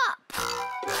you up.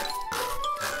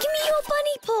 Give me your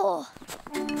bunny paw.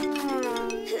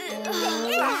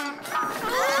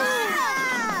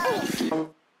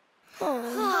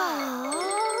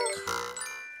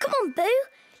 Come on, Boo.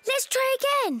 Let's try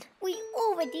again. We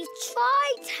already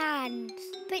tried Hands,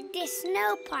 but this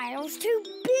snow pile's too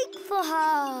big for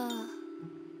her.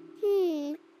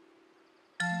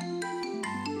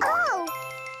 Oh!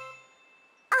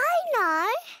 I know!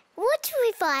 What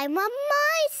if I'm on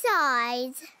my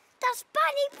side? That's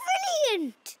bunny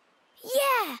brilliant.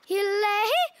 Yeah,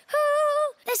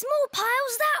 hoo! There's more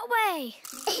piles that way.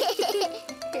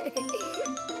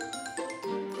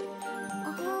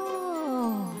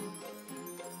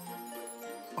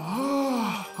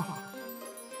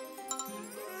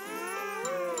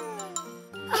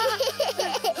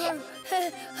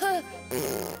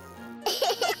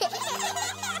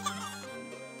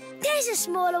 There's a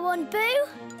smaller one, Boo.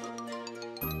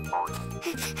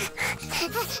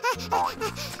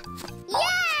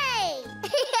 Yay!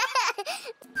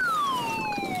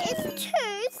 It's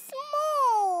too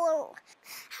small.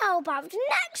 How about the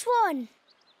next one?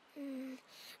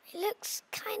 It looks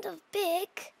kind of big.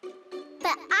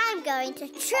 But I'm going to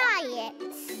try it.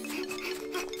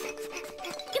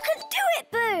 You can do it,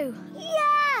 Boo!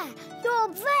 Yeah! You're a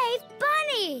brave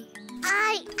bunny!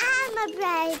 I am a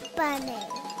brave bunny.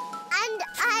 And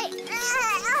I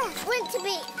want to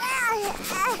be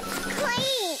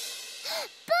clean.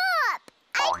 Bop!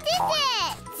 I did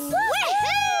it!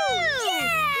 Woohoo!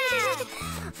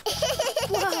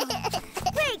 Yeah!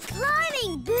 Great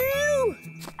climbing, Boo!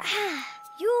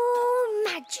 Your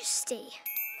Majesty.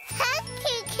 Thank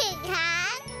you, King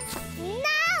Hand.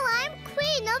 Now I'm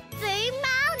Queen of Boo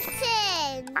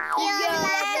Mountain.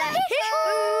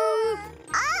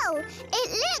 Oh, it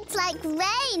looks like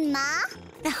rain, Ma.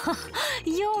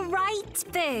 You're right,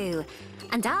 Boo.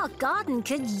 And our garden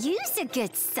could use a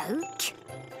good soak.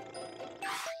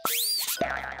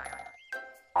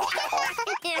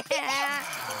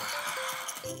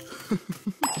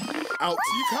 Out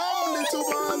you come, little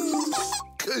ones.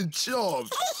 Good job.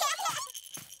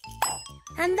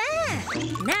 And there.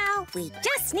 Now we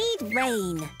just need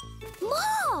rain.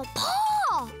 Ma,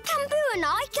 Pa! Can Boo and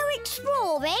I go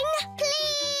exploring?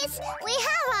 Please, we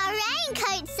have our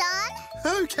raincoats on.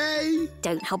 Okay.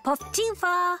 Don't hop off too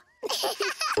far.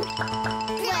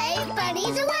 Brave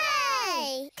Bunnies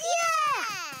away!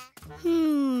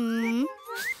 Yeah!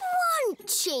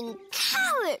 Munching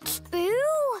carrots,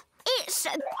 Boo. It's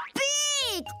a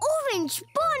big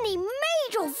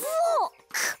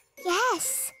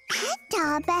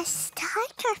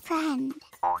friend.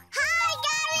 Hi,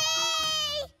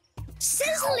 Gary!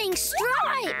 Sizzling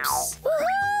stripes!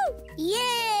 Woohoo!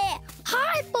 Yeah!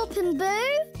 Hi, Bop and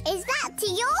Boo! Is that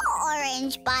your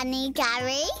orange bunny,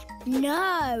 Gary?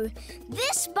 No,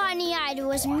 this bunny idol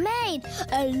was made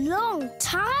a long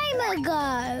time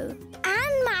ago.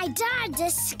 And my dad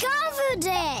discovered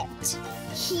it.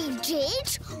 He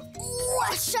did?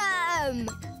 Awesome!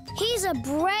 He's a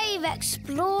brave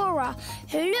explorer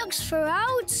who looks for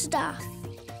old stuff.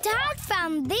 Dad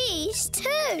found these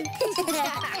too.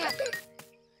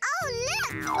 Oh,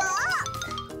 look, Bop!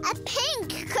 A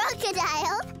pink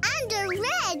crocodile and a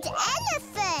red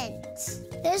elephant.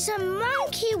 There's a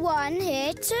monkey one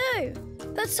here too,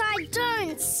 but I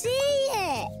don't see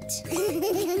it.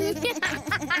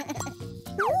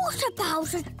 What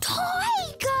about a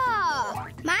tiger?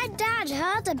 My dad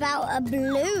heard about a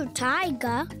blue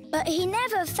tiger, but he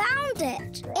never found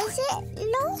it. Is it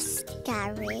lost,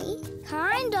 Gary?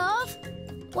 Kind of.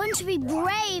 Want to be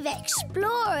brave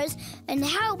explorers and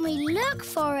help me look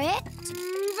for it?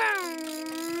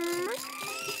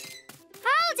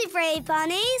 Howdy, Brave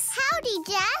Bunnies. Howdy,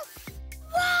 Jeff.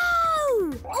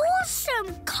 Wow!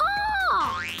 Awesome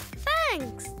car!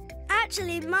 Thanks.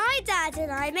 Actually, my dad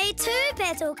and I made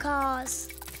 2-pedal cars.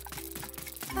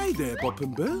 Hey there, Bop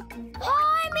and Boo.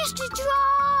 Hi, Mr.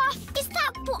 Giraffe. Is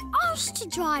that for us to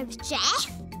drive, Jeff?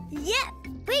 Yep,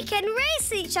 we can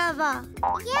race each other.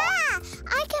 Yeah,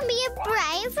 I can be a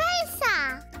brave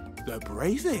racer. The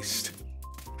bravest.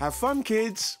 Have fun,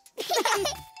 kids.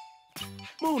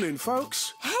 Morning,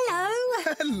 folks. Hello.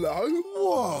 Hello.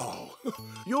 Whoa.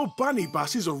 Your bunny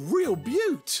bus is a real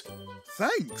beaut.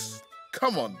 Thanks.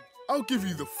 Come on, I'll give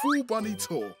you the full bunny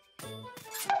tour.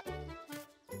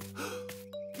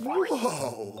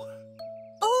 Whoa.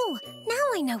 Oh,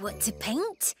 now I know what to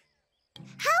paint.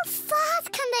 How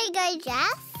fast can they go,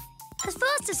 Jeff? As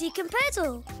fast as you can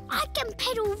pedal. I can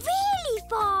pedal really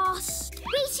fast.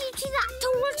 Race you to that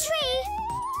tall tree.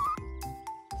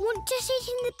 Want to sit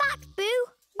in the back, Boo?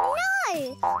 No,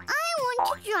 I want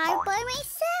to drive by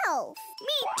myself.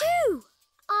 Me too.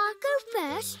 I'll go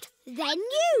first, then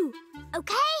you.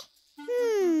 Okay?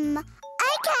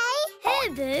 Okay.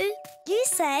 Here, Boo. You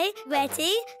say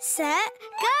ready, set,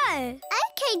 go.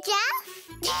 Okay, Jeff.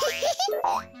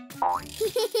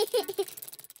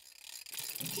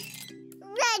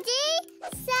 Ready,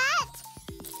 set,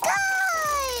 go!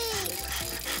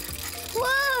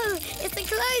 Whoa, it's a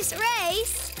close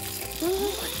race.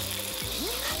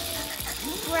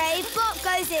 Brave Bop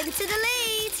goes into the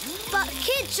lead, but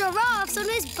Kid Giraffe's on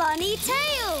his bunny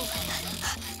tail.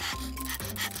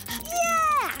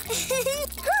 Yeah!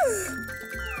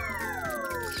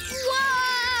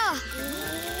 Wow!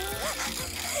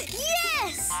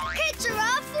 Yes! Kid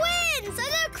Giraffe wins and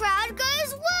the crowd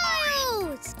goes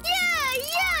wild! Yeah!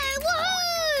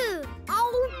 Woohoo!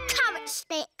 Oh, carrot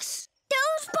sticks.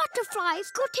 Those butterflies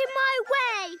got in my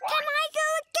way. Can I go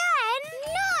again?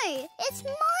 No, it's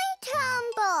my turn,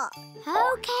 Bop.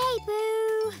 Okay,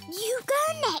 Boo. You go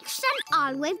next and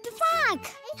I'll wave the flag.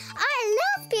 I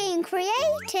love being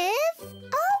creative.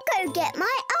 I'll go get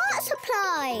my art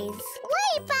supplies.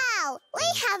 Wait, Val, we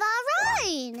have our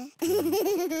own.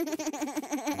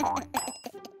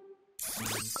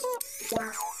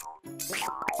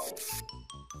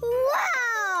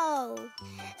 Wow!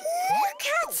 Look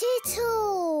at it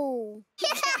all!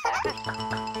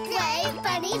 Brave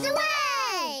Bunnies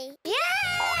away!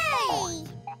 Yay!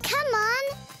 Come on,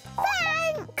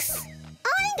 thanks!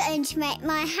 I'm going to make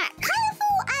my hat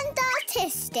colourful and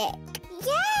artistic.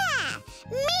 Yeah,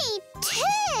 me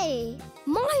too!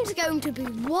 Mine's going to be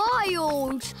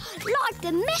wild, like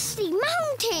the Misty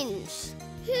Mountains.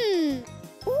 Ooh!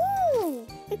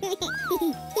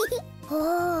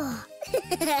 Oh!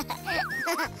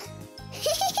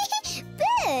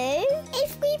 Boo,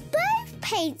 if we both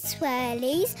paint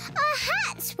swirlies, our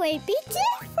hats won't be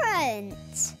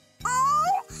different.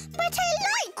 Oh, but I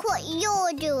like what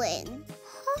you're doing.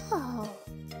 Oh,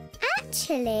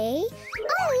 actually,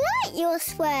 I like your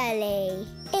swirly.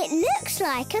 It looks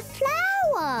like a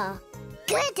flower.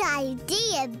 Good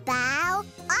idea, Bow.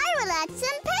 I will add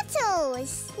some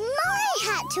petals. My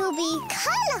hat will be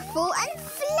colourful and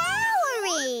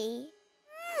flowery.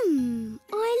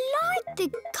 I like the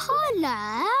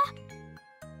colour,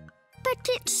 but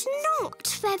it's not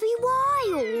very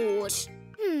wild.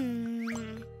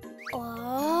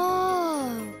 Oh,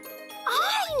 I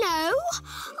know.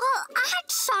 I'll add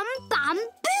some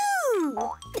bamboo.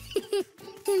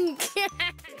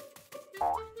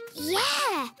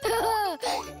 Yeah.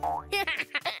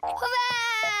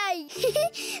 Hooray!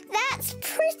 That's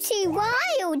pretty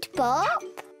wild, Bop.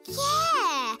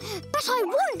 Yeah, but I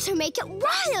want to make it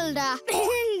wilder.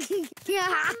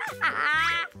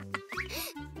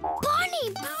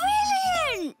 Bunny,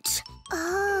 brilliant!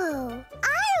 Oh,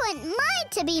 I want mine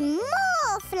to be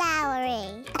more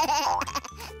flowery.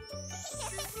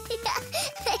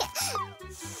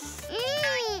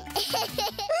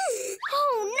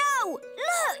 Oh no!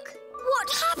 Look! What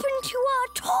happened to our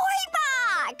toy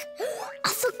bag? I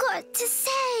forgot to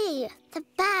say, the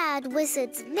bad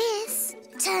wizard's miss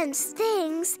turns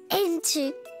things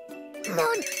into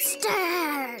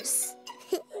monsters.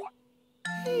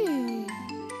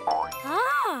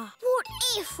 What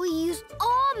if we use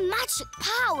our magic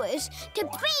powers to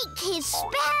break his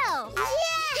spell?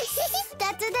 Yes!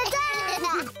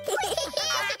 Da-da-da-da!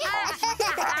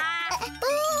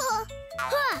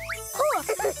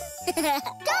 Go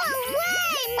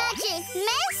away, magic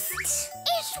mist!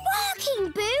 It's working,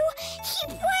 Boo!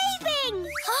 Keep waving!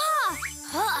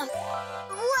 Whoa!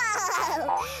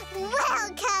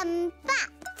 Welcome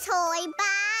back, toy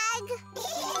bag!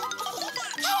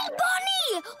 Hey, Bunny!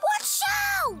 Watch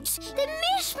out! The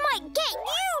mist might get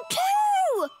you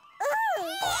too!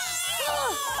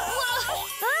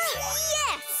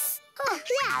 Yes!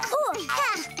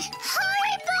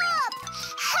 Hurry, Bop!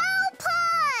 Help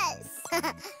us!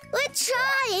 We're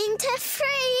trying to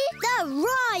free the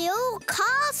royal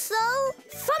castle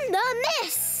from the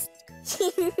mist.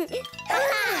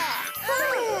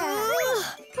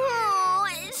 Oh,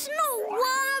 it's not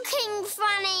working,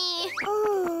 Funny.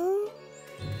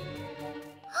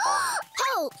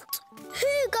 Halt!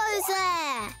 Who goes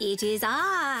there? It is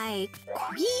I,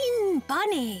 Queen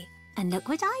Bunny. And look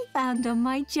what I found on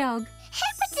my jog.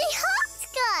 Hippity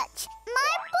hopscotch!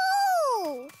 My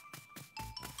ball!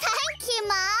 Thank you,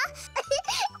 Ma.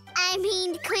 I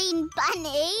mean Queen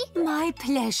Bunny. My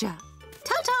pleasure.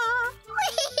 Ta-ta!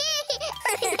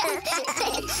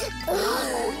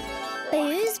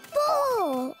 Boo's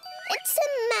ball. It's a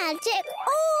magic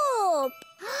orb.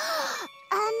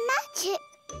 A magic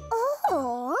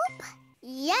orb?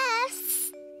 Yes,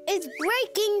 it's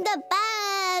breaking the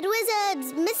bad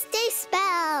wizard's misty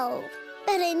spell.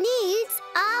 But it needs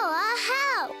our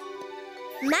help.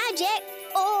 Magic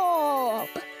orb.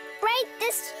 Break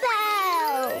the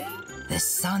spell. The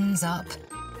sun's up.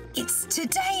 It's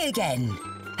today again,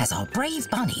 as our brave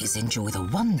bunnies enjoy the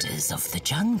wonders of the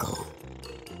jungle.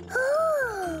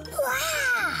 Ooh,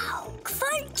 wow!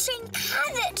 Crunching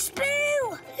carrots, Boo!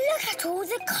 Look at all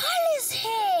the colours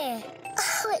here.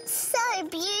 Oh, it's so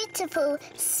beautiful,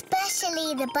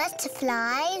 especially the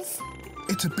butterflies.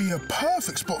 It'd be a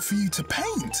perfect spot for you to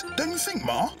paint, don't you think,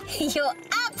 Ma? You're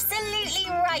absolutely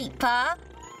right, Pa.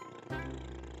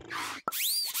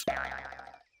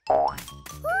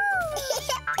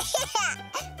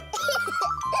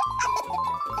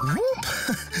 Whoop!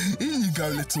 Here you go,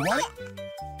 little one.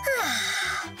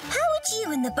 How would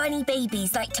you and the bunny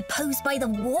babies like to pose by the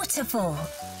waterfall?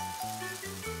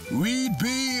 We'd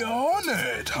be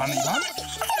honoured, honey bun.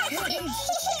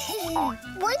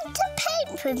 Want to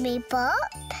paint with me, Bop?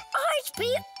 I'd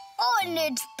be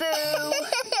honoured, Boo.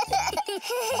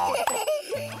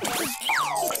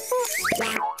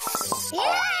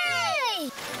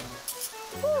 Yay!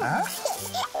 Huh?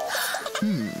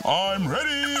 I'm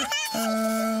ready.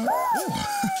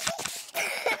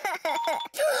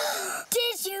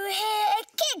 Did you hear a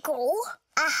giggle?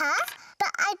 Uh-huh,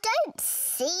 but I don't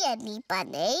see any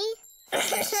bunny. Here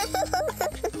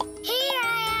I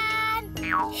am.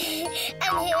 And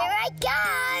here I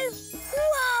go.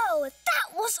 Whoa, that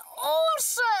was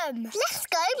awesome. Let's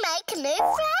go make a new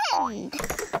friend.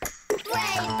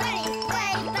 Brave bunnies,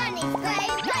 brave bunnies,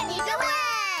 brave bunnies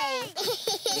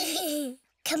away!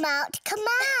 Come out, come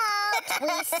out.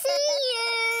 We'll see you.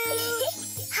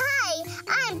 Hi,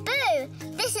 I'm Boo.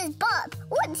 This is Bop.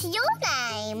 What's your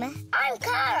name? I'm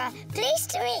Cara. Pleased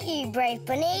to meet you, Brave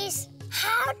Bunnies.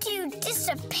 How do you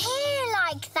disappear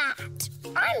like that?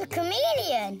 I'm a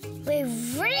chameleon. We're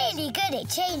really good at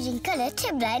changing colour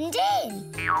to blend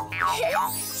in.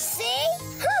 See?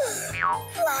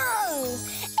 Whoa!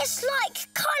 It's like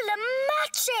colour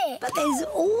magic. But there's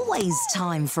always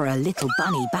time for a little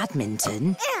bunny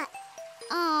badminton.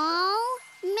 Oh,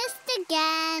 missed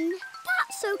again.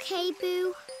 That's okay,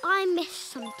 Boo. I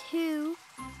missed some too.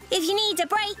 If you need a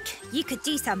break, you could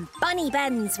do some bunny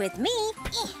bends with me.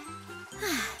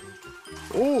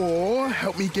 Or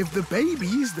help me give the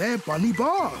babies their bunny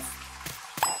bath.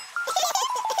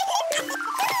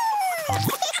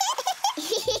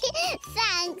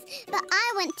 Thanks, but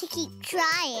I want to keep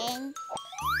trying.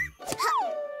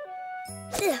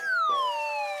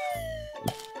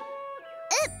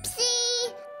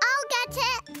 Oopsie! I'll get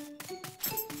it.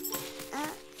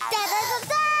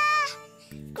 Da-da-da-da!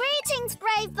 Greetings,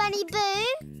 Brave Bunny Boo.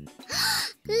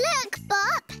 Look,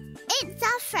 Bop. It's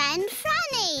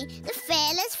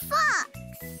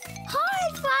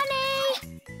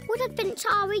What adventure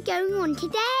are we going on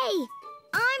today?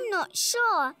 I'm not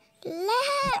sure.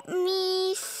 Let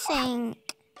me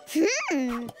think.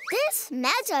 This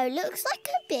meadow looks like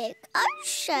a big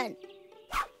ocean.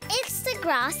 It's the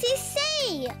grassy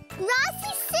sea.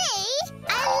 Grassy sea?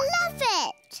 I love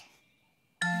it.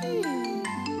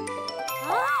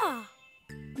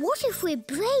 What if we're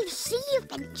brave sea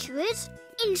adventurers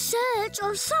in search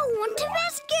of someone to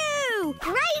rescue?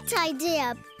 Great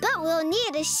idea, but we'll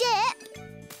need a ship.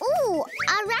 Ooh,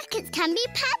 our rackets can be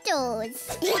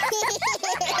paddles.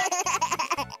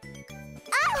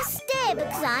 I'll steer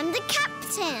because I'm the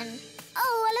captain.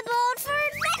 All aboard for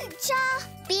adventure.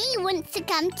 Bee wants to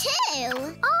come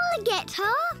too. I'll get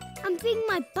her and bring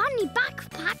my bunny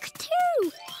backpack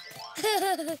too.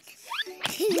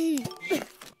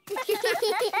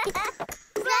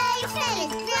 Brave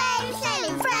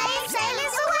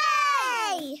sailors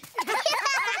away!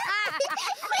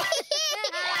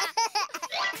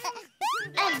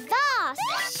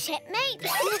 Avast,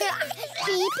 shipmates!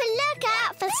 Keep a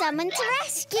lookout for someone to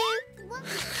rescue.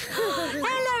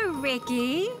 Hello,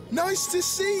 Ricky. Nice to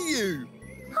see you.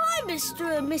 Hi,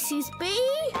 Mr. and Mrs. B.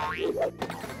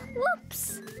 Whoops.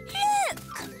 Look!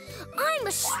 I'm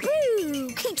a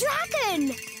spooky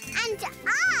dragon. And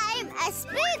I'm a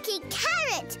spooky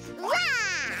carrot.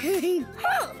 Rah!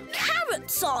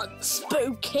 Carrots aren't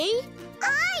spooky. I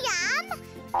am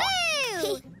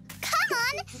Boo! Come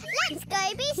on, let's go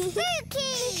be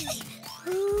spooky!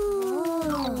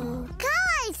 Ooh.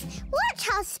 Guys, watch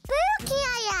how spooky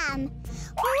I am!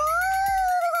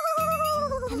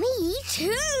 Woo! Me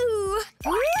too.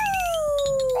 Woo!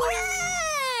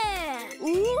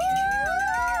 Woo!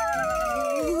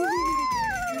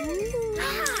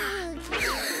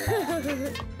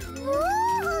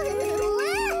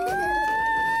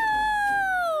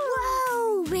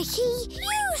 Whoa, Ricky,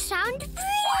 you sound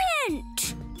brilliant.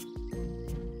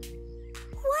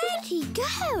 Where'd he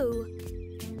go?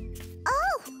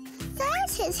 Oh,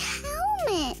 there's his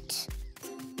helmet.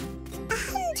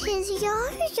 And his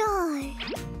yo-yo.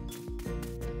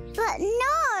 But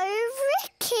no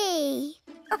Ricky.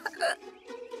 I'm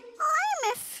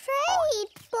afraid,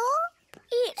 Bob.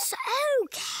 It's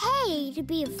okay to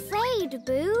be afraid,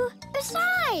 Boo.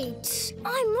 Besides,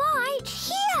 I'm right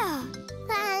here.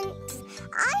 Thanks.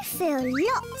 I feel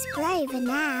lots braver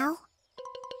now.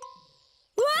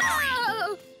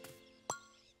 Whoa!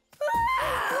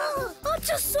 I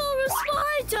just saw a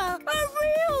spider, a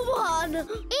real one.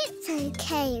 It's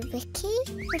okay, Ricky.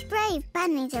 The brave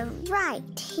bunnies are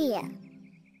right here.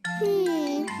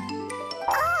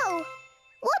 Oh,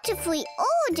 what if we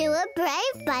all do a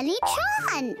brave bunny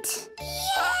chant?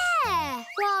 Yeah!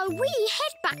 While we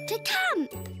head back to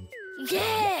camp.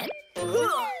 Yeah!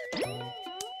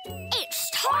 It's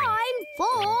time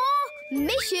for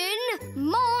Mission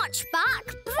March Back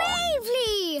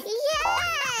Bravely! Yay!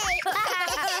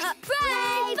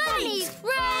 Brave bunnies!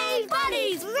 Brave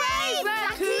bunnies! Brave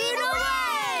raccoon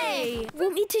away!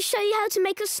 Want me to show you how to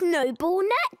make a snowball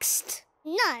next?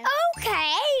 No.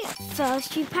 Okay.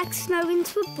 First you pack snow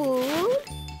into a ball.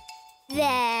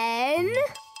 Then...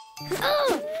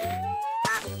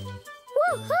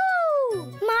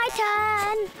 Woohoo! My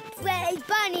turn. Brave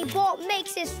Bunny Bop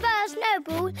makes his first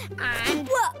snowball and...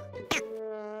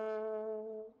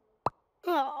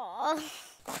 Aww.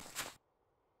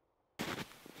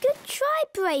 Good try,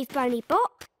 Brave Bunny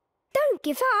Bop. Don't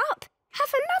give up.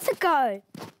 Have another go.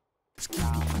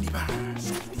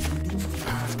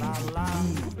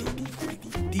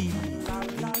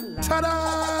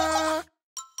 Ta-da!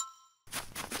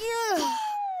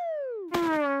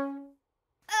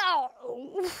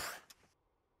 Oh.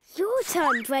 Your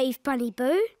turn, Brave Bunny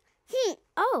Boo.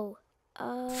 Oh.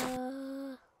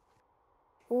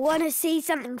 Wanna see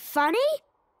something funny?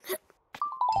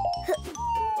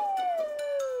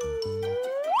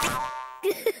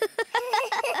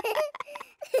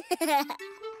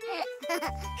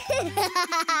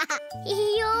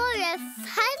 You're a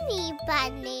funny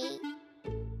bunny.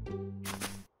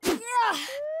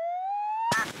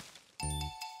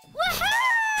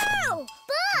 Woohoo!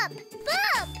 Bop!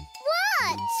 Bop!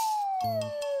 Watch!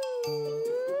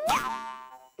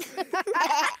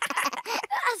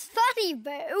 That's funny,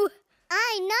 Boo.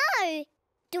 I know.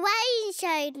 Dwayne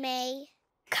showed me.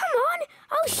 Come on,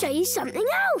 I'll show you something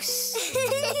else.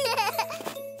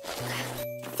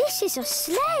 This is a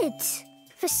sled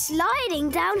for sliding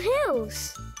down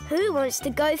hills. Who wants to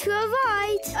go for a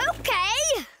ride?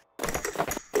 Okay.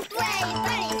 Brave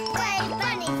bunnies, brave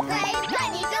bunnies, brave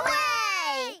bunnies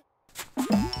away!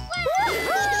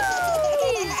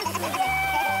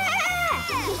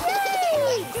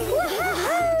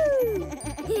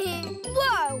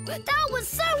 Whoa, That was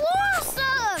so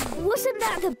awesome! Wasn't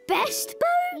that the best,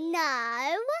 Boo?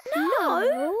 No.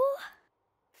 No?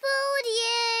 Fooled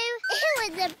you. It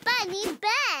was the bunny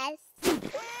best.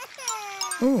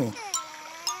 Oh,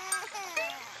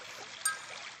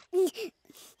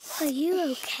 Are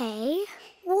you okay?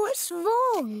 What's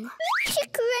wrong?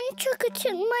 Chicker and Chucker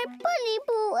took my bunny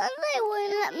ball and they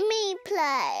won't let me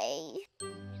play.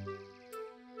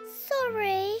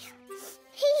 Sorry.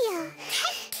 Here,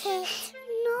 take it.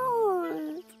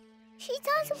 No. She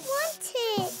doesn't want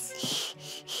it.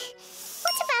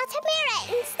 What about a mirror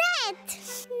instead?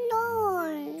 No.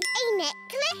 A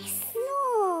necklace?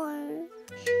 No.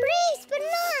 Breeze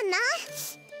banana?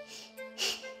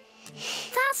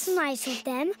 That's nice of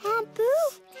them, huh, Boo?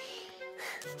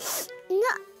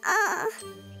 No.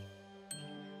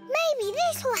 Maybe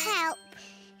this will help.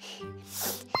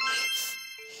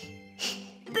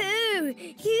 Boo,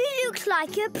 you look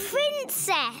like a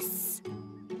princess.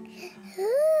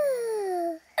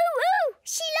 Ooh. Ooh,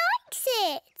 she likes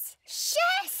it.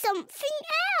 Share something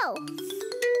else.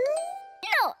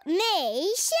 Not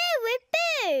me. Share with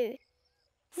Boo.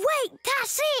 Wait,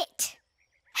 that's it.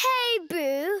 Hey,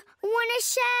 Boo, want to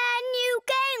share a new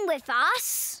game with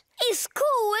us? It's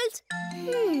called...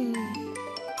 Boo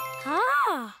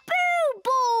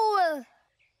Ball.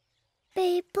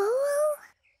 Boo Ball?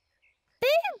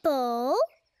 Boo Ball?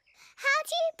 How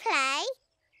do you play?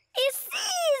 It's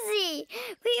easy.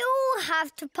 We all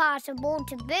have to pass a ball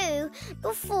to Boo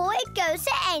before it goes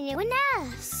to anyone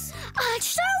else. I'll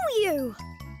show you.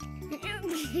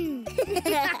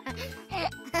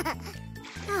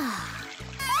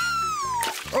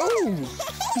 oh!